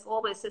he has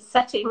always a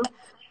setting,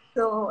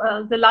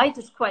 so the light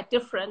is quite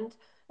different.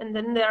 And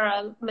then there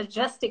are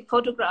majestic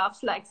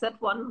photographs like that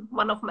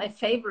one of my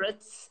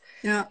favorites.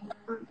 Yeah,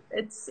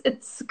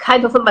 it's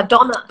kind of a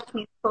Madonna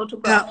he's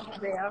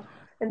photographed there.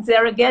 And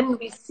there again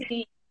we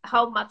see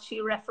how much he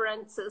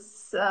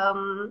references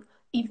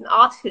even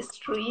art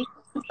history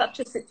in such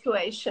a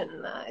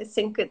situation. I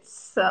think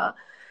it's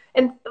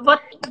and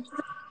what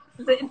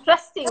the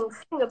interesting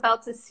thing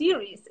about the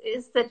series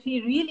is that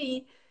we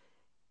really,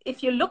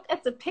 if you look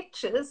at the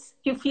pictures,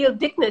 you feel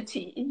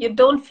dignity. You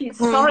don't feel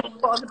sorry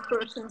for the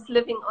persons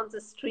living on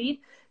the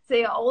street.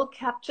 They are all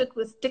captured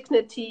with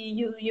dignity.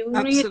 You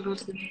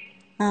absolutely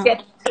really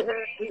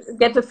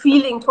get a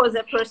feeling for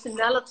their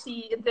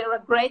personality. There are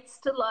great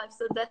still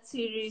lifes in that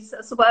series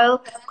as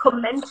well,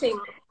 commenting,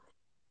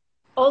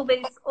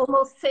 always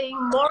almost saying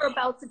more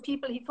about the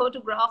people he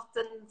photographed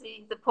than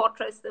the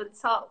portraits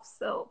themselves.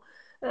 So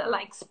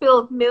like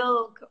spilled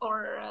milk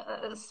or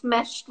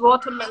smashed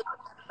watermelon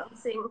or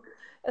something,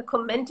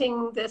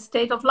 commenting the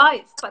state of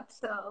life. But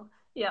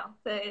yeah,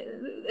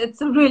 it's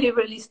a really,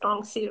 really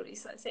strong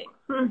series, I think.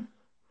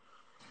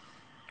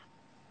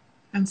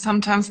 And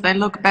sometimes they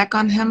look back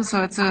on him,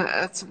 so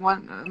it's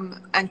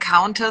one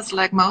encounters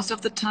like most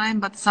of the time,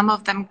 but some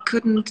of them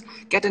couldn't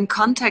get in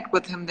contact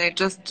with him. They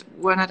just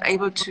were not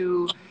able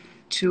to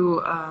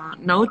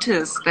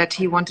notice that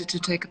he wanted to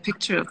take a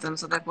picture of them.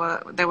 So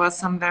there were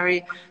some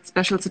very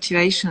special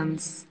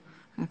situations.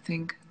 I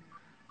think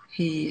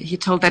he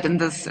told that in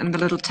the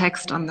little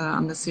text on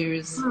the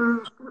series.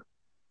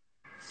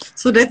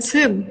 So that's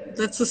him.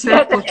 That's the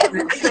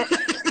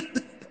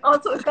self-portrait.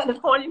 Also a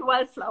Californian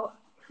wildflower.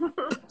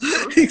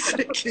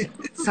 Exactly.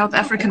 South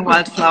African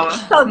wildflower.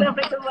 South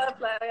African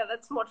wildflower, yeah,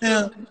 that's more true.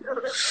 Yeah.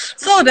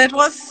 So that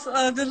was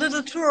the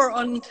little tour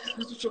on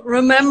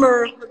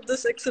remember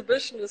this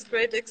exhibition, this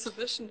great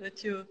exhibition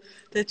that you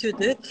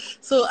did.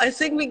 So I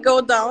think we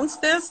go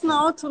downstairs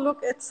now to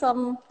look at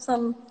some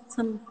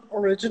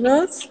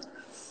originals.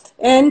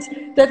 And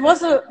that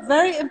was a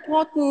very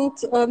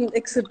important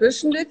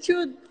exhibition that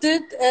you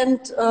did,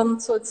 and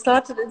so it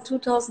started in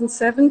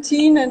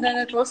 2017, and then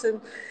it was in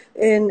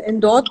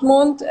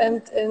Dortmund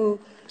and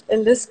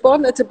in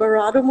Lisbon at the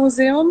Barado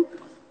Museum.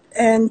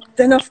 And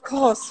then, of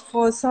course,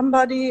 for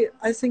somebody,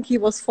 I think he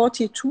was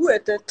 42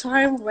 at that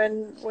time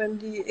when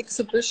the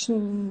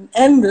exhibition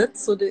ended,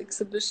 so the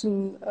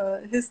exhibition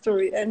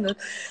history ended,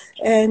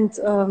 and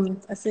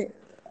I think,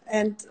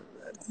 and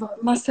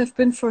must have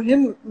been for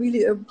him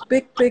really a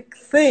big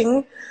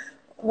thing.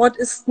 What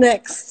is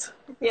next?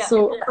 Yeah.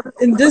 So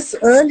in this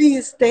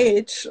early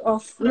stage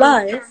of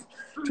life,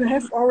 to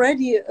have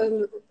already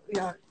a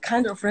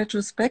kind of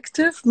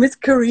retrospective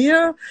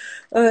mid-career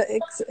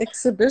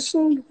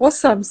exhibition was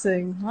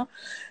something, huh?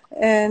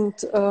 And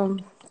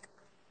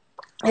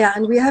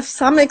and we have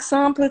some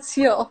examples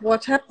here of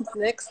what happened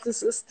next.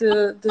 This is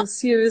the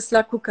series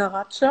La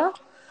Cucaracha.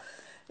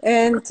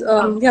 And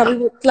we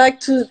would like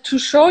to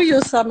show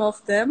you some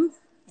of them,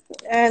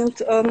 and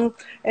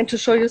to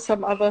show you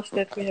some others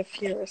that we have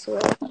here as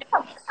well.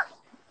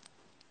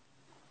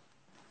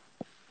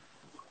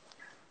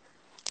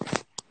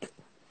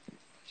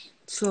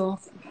 So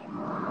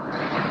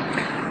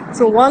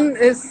So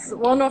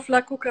one of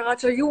La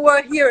Cucaracha. You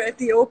were here at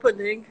the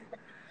opening,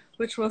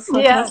 which was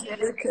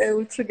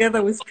fantastic.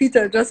 Together with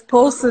Peter, just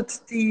posted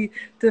the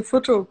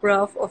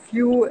photograph of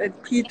you and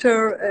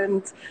Peter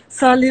and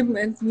Salim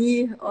and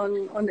me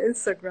on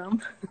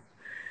Instagram.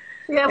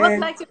 Yeah, it was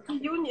like a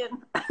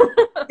reunion.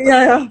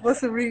 Yeah, it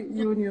was a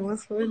reunion. It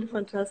was really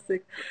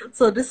fantastic.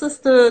 So this is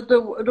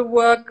the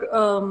work.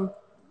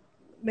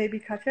 Maybe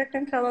Katja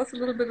can tell us a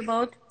little bit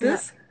about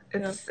this.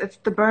 Yeah. It's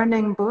the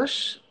burning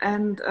bush,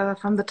 and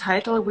from the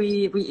title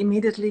we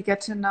immediately get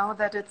to know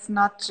that it's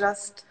not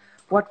just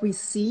what we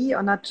see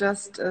or not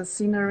just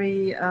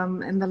scenery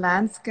in the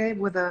landscape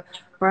with a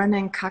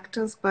burning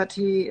cactus, but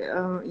he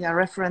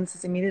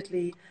references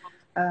immediately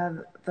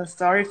the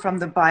story from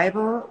the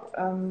Bible,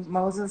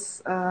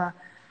 Moses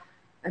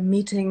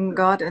meeting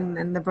God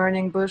in the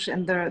burning bush,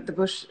 and the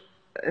bush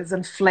is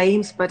in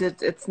flames, but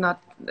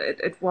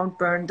it won't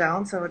burn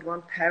down, so it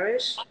won't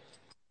perish.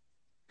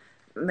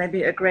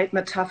 Maybe a great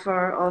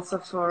metaphor also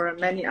for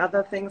many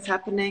other things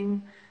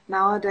happening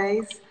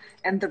nowadays.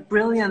 And the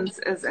brilliance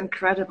is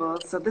incredible.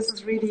 So this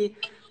is really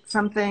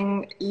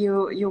something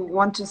you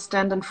want to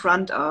stand in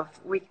front of.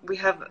 We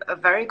have a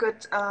very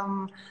good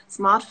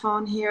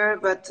smartphone here,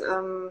 but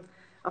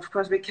of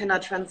course we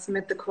cannot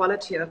transmit the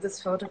quality of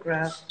this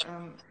photograph.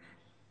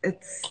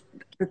 It's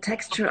the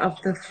texture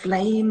of the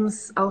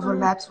flames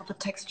overlaps with the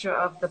texture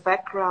of the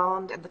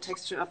background and the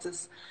texture of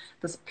this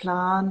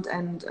plant,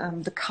 and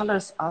the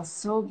colors are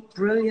so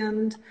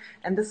brilliant.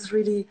 And this is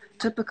really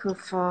typical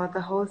for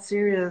the whole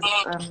series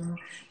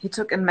he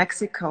took in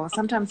Mexico.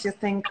 Sometimes you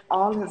think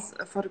all his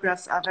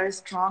photographs are very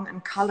strong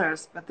in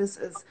colors, but this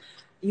is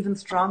even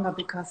stronger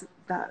because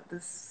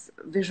this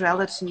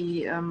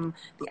visuality,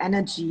 the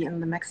energy in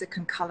the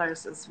Mexican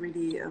colors is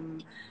really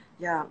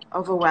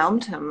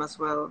overwhelmed him as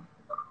well.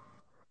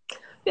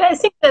 Yeah, I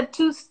think there are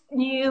two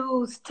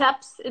new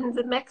steps in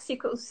the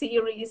Mexico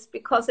series,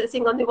 because I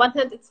think on the one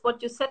hand, it's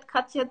what you said,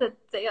 Katja, that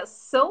they are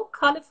so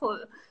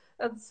colorful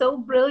and so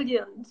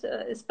brilliant,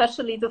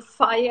 especially the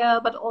fire,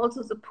 but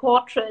also the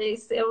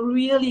portraits, they're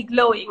really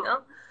glowing. Huh?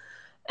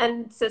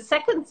 And the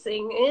second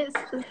thing is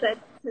that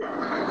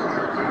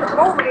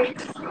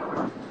always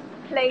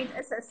played,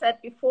 as I said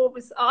before,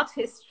 with art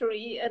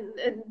history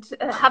and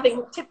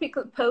having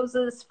typical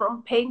poses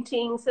from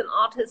paintings and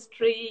art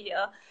history.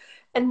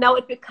 And now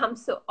it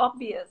becomes so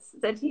obvious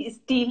that he is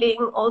dealing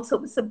also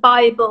with the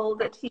Bible,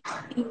 that he's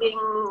dealing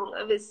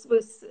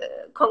with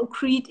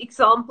concrete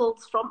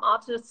examples from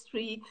art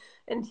history,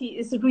 and he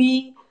is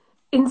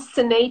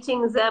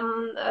re-inscenating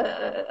them,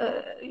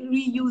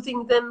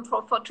 reusing them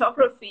for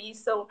photography.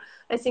 So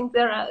I think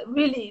there are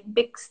really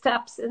big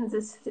steps in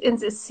this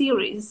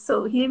series.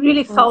 So he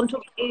really found a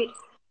way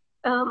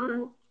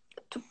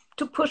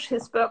to push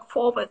his work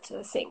forward,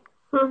 I think.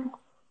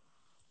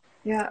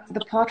 Yeah, the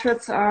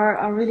portraits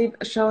are really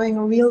showing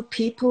real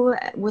people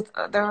with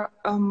their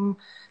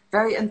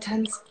very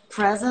intense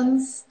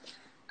presence,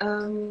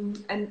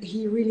 and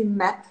he really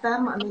met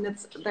them. I mean,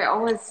 they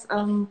always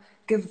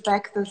give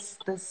back this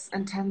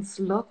intense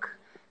look.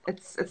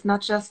 It's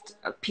not just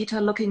Peter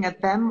looking at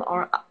them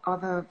or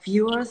the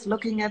viewers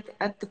looking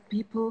at the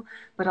people,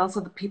 but also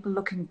the people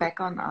looking back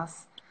on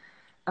us.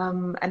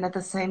 And at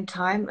the same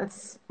time,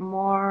 it's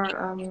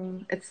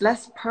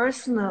less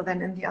personal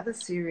than in the other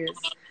series.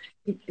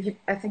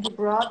 I think he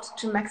brought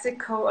to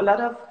Mexico a lot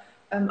of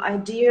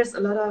ideas, a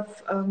lot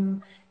of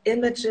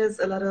images,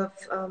 a lot of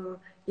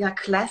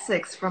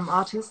classics from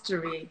art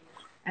history,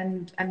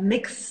 and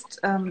mixed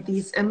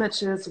these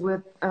images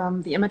with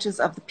the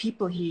images of the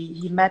people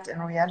he met in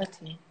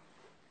reality.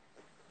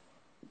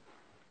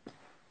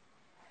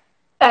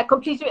 I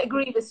completely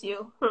agree with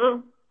you.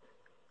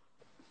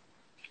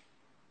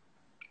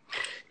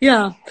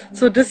 Yeah,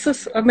 so this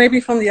is maybe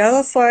from the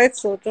other side,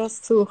 so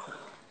just to...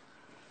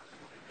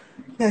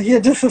 Yeah, here,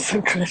 this is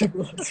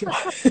incredible as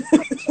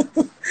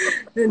well.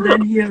 And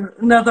then here,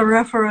 another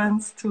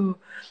reference to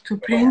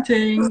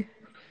painting.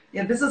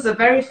 Yeah, this is a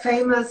very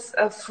famous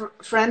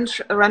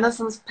French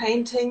Renaissance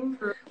painting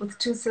with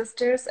two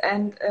sisters,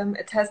 and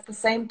it has the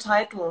same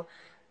title,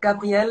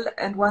 Gabrielle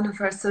and one of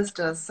her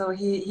sisters. So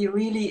he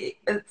really,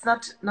 it's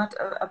not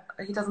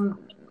he doesn't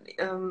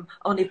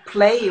only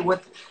play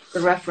with the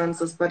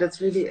references, but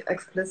it's really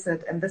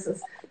explicit. And this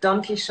is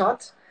Don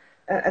Quixote,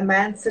 a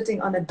man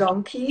sitting on a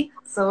donkey,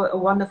 so a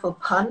wonderful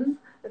pun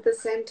at the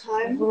same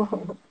time.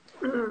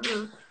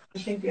 I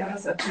think the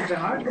others are too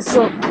dark.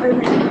 So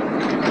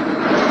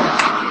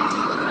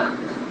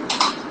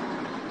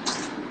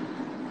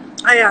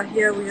yeah,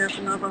 here we have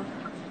another.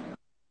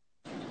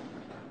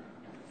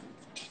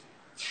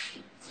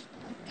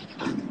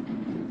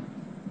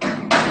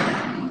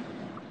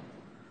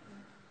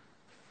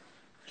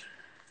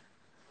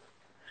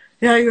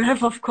 Yeah, you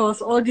have, of course,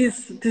 all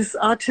these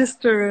art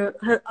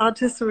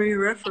history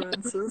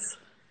references.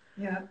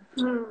 Yeah,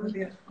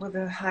 with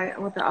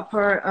the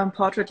upper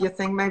portrait, you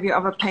think maybe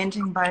of a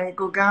painting by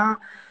Gauguin,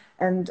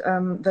 and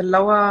the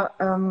lower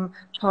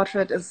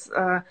portrait is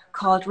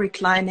called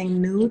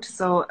Reclining Nude.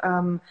 So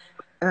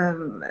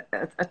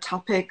a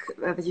topic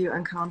that you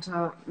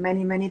encounter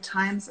many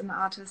times in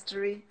art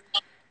history.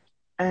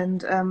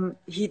 And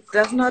he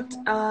does not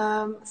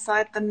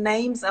cite the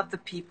names of the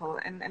people.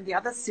 And in the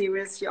other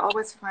series, you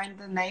always find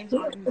the names,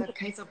 or in the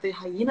case of the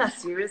hyena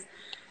series,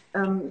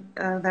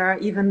 there are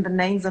even the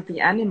names of the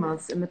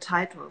animals in the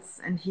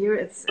titles. And here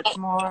it's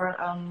more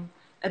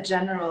a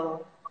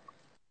general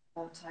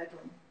title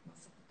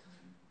most of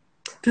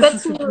the time.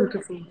 This is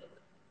beautiful.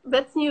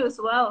 That's new as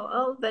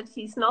well, that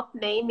he's not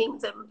naming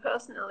them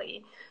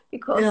personally,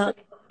 because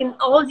in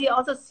all the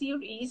other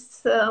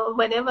series,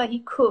 whenever he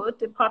could,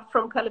 apart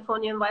from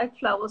Californian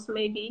Wildflowers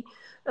maybe,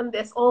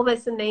 there's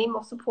always the name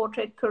of the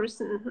portrait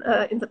person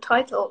in the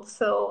title.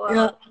 So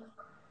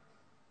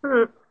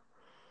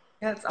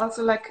yeah, it's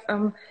also like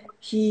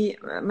he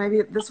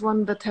maybe this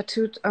one, the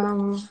tattooed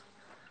man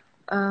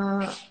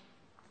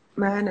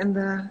in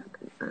the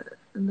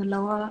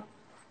lower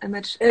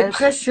image. El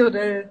precio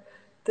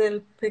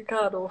del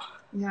pecado.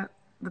 Yeah,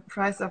 the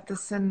price of the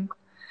sin.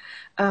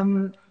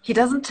 He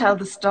doesn't tell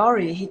the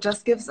story. He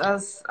just gives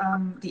us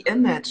the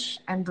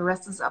image, and the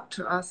rest is up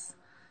to us.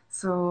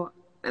 So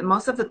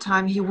most of the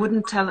time, he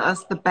wouldn't tell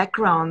us the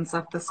backgrounds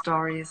of the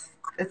stories.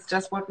 It's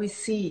just what we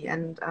see,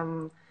 and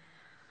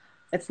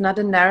it's not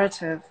a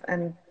narrative.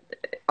 And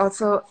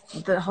also,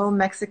 the whole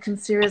Mexican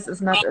series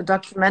is not a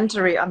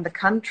documentary on the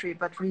country,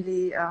 but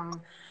really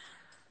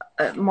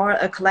more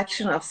a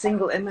collection of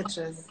single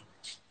images.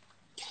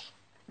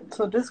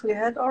 So this we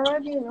had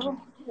already, no?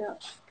 Yeah.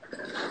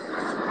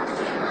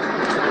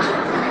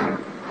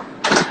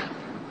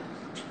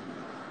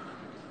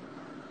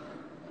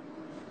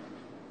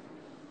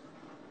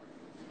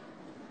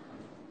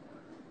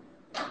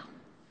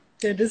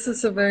 Yeah, this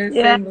is a very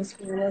famous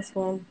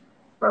one.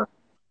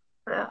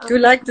 You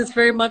liked this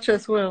very much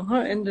as well,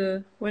 huh?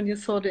 When you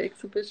saw the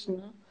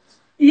exhibition, huh?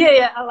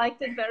 Yeah, I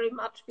liked it very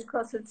much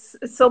because it's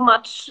so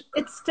much.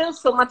 It's still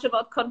so much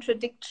about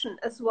contradiction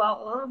as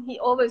well. Huh? He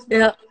always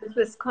works with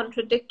this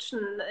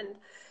contradiction, and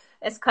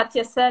as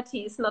Katja said,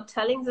 he is not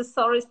telling the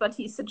stories, but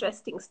he's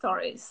suggesting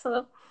stories.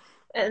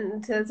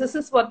 And this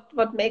is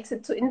what makes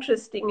it so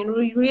interesting, and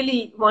we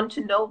really want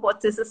to know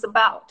what this is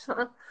about.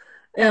 Huh?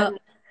 And,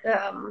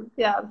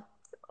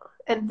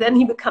 and then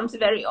he becomes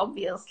very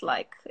obvious,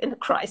 like in a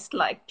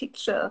Christ-like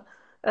picture,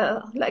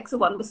 like the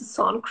one with the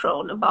thorn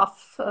crown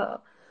above.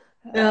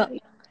 Well,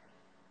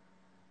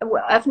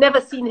 I've never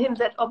seen him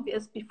that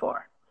obvious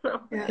before.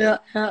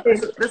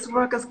 This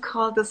work is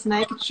called The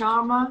Snake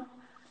Charmer,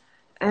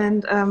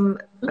 and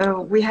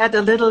we had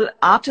a little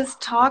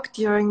artist talk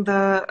during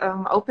the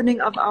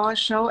opening of our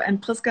show,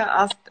 and Priska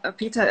asked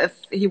Pieter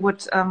if he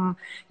would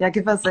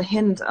give us a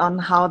hint on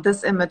how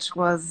this image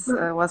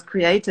was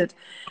created,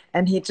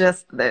 and he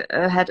just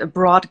had a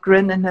broad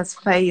grin in his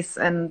face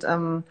and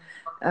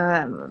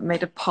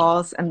made a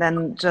pause and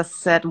then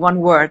just said one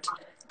word: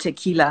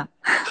 tequila.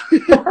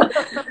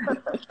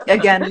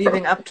 Again,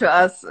 leaving up to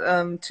us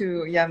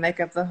to make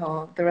up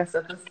the rest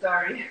of the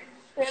story.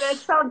 And it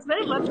sounds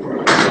very much.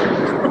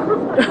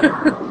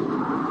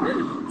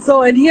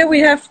 So, and here we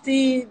have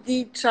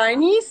the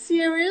Chinese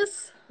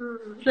series,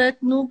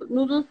 Flat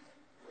Noodle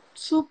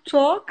Soup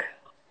Talk.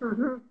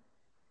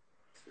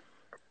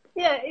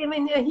 Yeah, I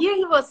mean, here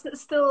he was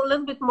still a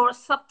little bit more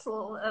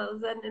subtle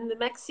than in the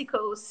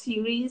Mexico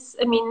series.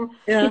 I mean,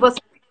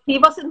 he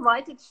was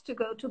invited to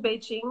go to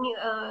Beijing.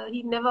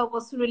 He never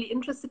was really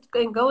interested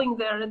in going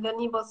there, and then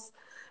he was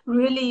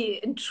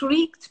really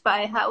intrigued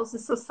by how the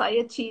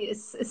society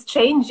is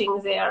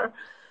changing there.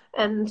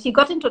 And he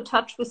got into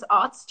touch with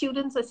art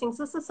students. I think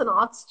this is an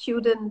art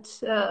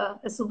student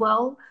as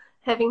well,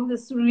 having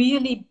this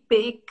really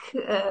big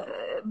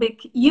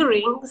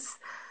earrings.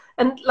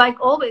 And like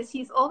always,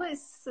 he's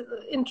always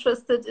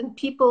interested in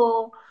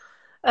people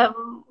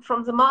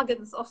from the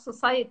margins of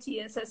society,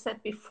 as I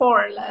said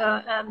before.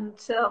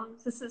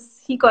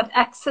 He got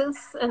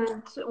access,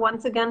 and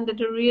once again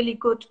did a really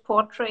good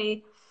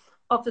portrait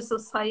of the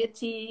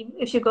society.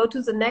 If you go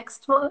to the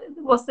next one,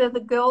 was there the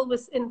girl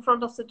in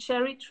front of the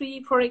cherry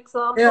tree, for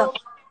example? Yeah.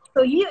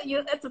 So here, you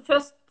at the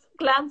first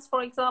glance,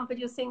 for example,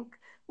 you think,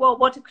 well,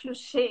 what a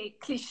cliche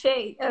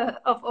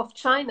of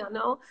China,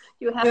 no?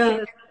 You have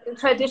the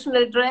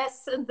traditional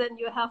dress, and then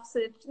you have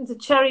the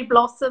cherry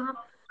blossom,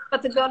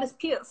 but the girl is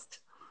pierced.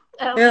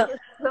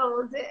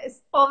 So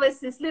there's always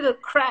this little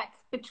crack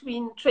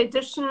between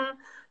tradition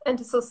and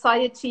a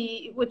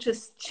society which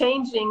is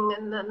changing,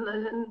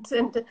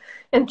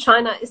 and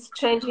China is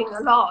changing a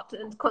lot,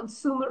 and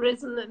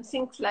consumerism and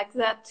things like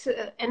that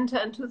enter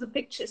into the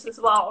pictures as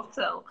well.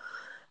 So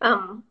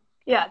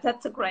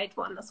that's a great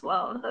one as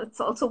well. It's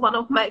also one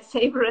of my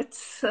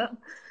favorites.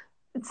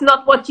 It's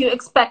not what you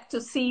expect to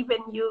see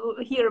when you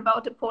hear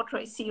about a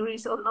portrait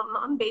series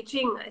on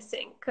Beijing, I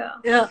think.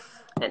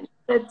 And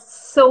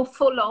it's so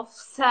full of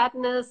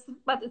sadness,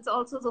 but it's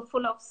also so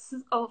full of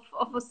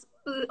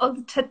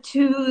the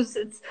tattoos.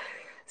 It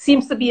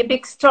seems to be a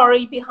big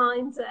story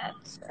behind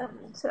that.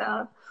 And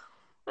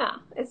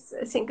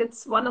I think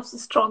it's one of the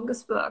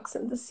strongest works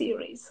in the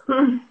series.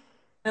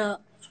 Yeah,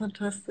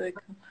 fantastic.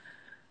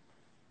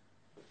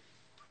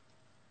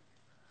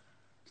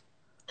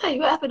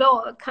 You have it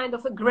all, a kind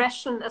of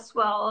aggression as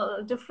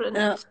well, different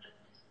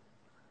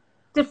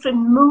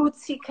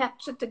moods he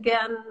captured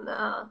again.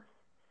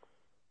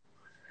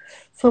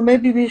 So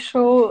maybe we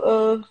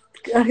show,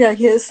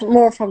 here's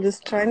more from this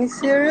Chinese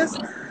series.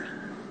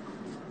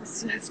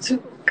 So I have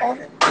to on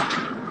it.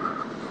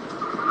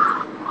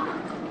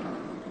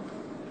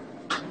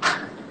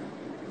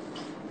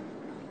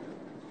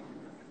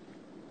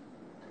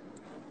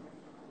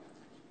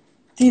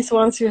 These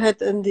ones you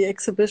had in the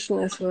exhibition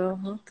as well,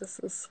 huh? This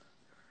is...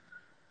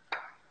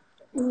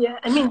 Yeah,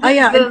 I mean,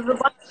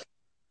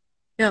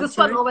 this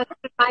one always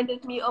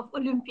reminded me of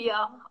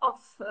Olympia,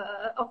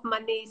 of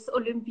Manet's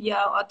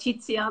Olympia or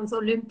Tizian's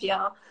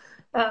Olympia.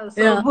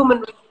 A woman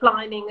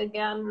reclining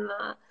again.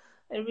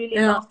 I really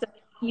loved it,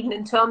 even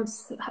in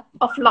terms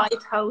of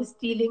light, how he's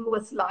dealing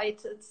with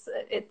light.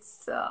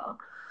 It's a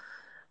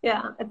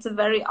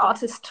very art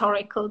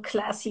historical,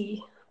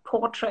 classy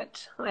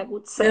portrait, I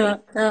would say.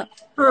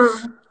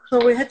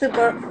 So we had the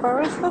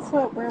barristers.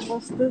 Where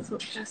was this?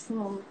 Just a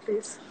moment,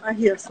 please.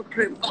 Here,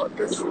 Supreme Court.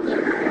 This.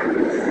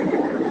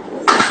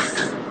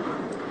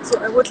 So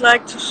I would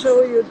like to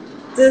show you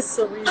this.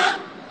 So I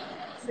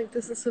think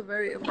this is a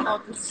very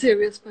important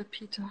series by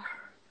Pieter.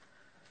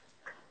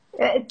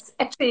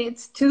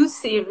 It's two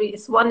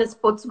series. One is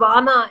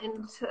Botswana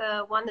and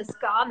one is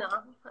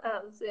Ghana.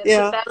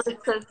 The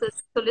baristas, the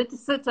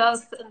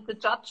solicitors, and the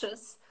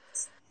judges.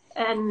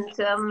 And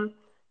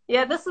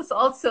this is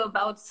also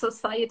about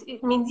society.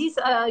 I mean, these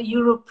are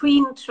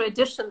European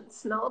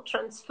traditions now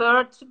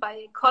transferred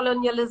by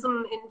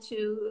colonialism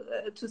into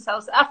to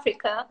South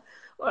Africa,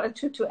 or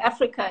to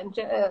Africa, and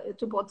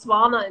to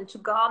Botswana and to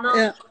Ghana.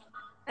 Yeah.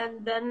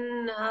 And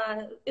then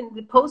in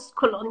the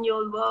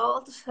post-colonial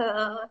world,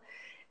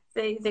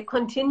 they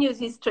continue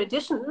these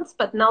traditions,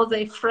 but now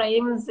they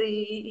frame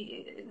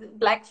the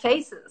black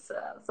faces.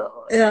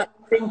 I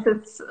think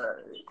it's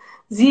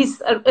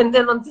these, and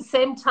then at the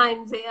same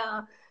time they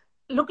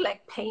look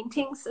like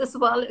paintings as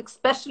well,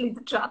 especially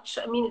the judge.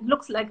 I mean, it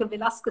looks like a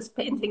Velasquez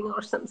painting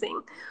or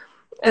something.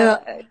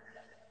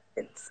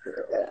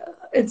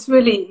 It's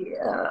really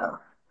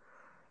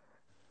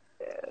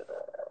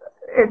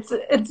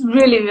it's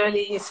really,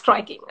 really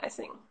striking, I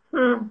think.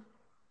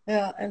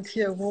 Yeah, and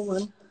here a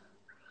woman.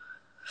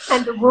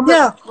 And a woman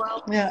as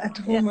well. Yeah, and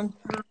a woman.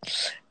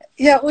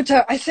 Yeah,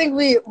 Uta, I think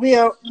we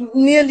are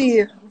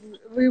nearly...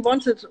 We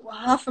wanted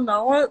half an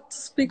hour to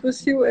speak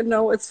with you, and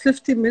now it's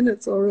 50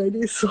 minutes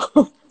already.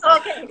 So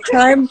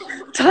time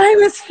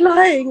is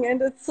flying,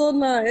 and it's so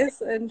nice.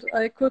 And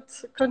I could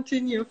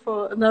continue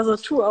for another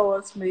 2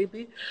 hours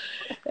maybe.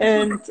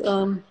 And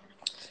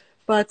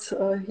but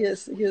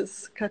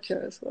here's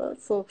Katja as well.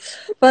 So,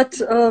 but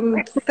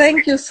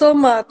thank you so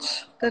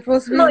much. That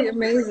was really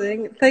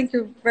amazing. Thank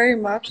you very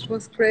much. It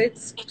was great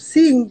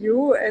seeing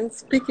you and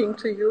speaking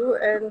to you.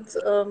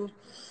 And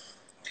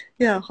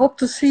hope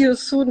to see you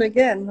soon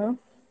again, huh?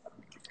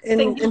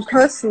 In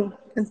person.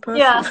 In person.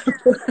 Yeah,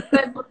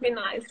 that would be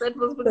nice. That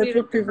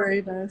would be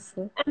very nice.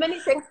 Huh? And many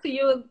thanks to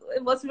you.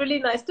 It was really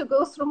nice to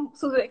go through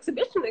the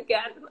exhibition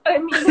again. I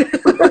mean,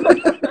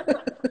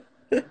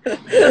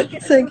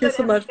 thank you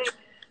so much.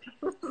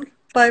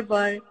 Bye.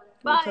 Bye.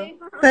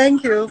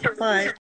 Thank you. Bye.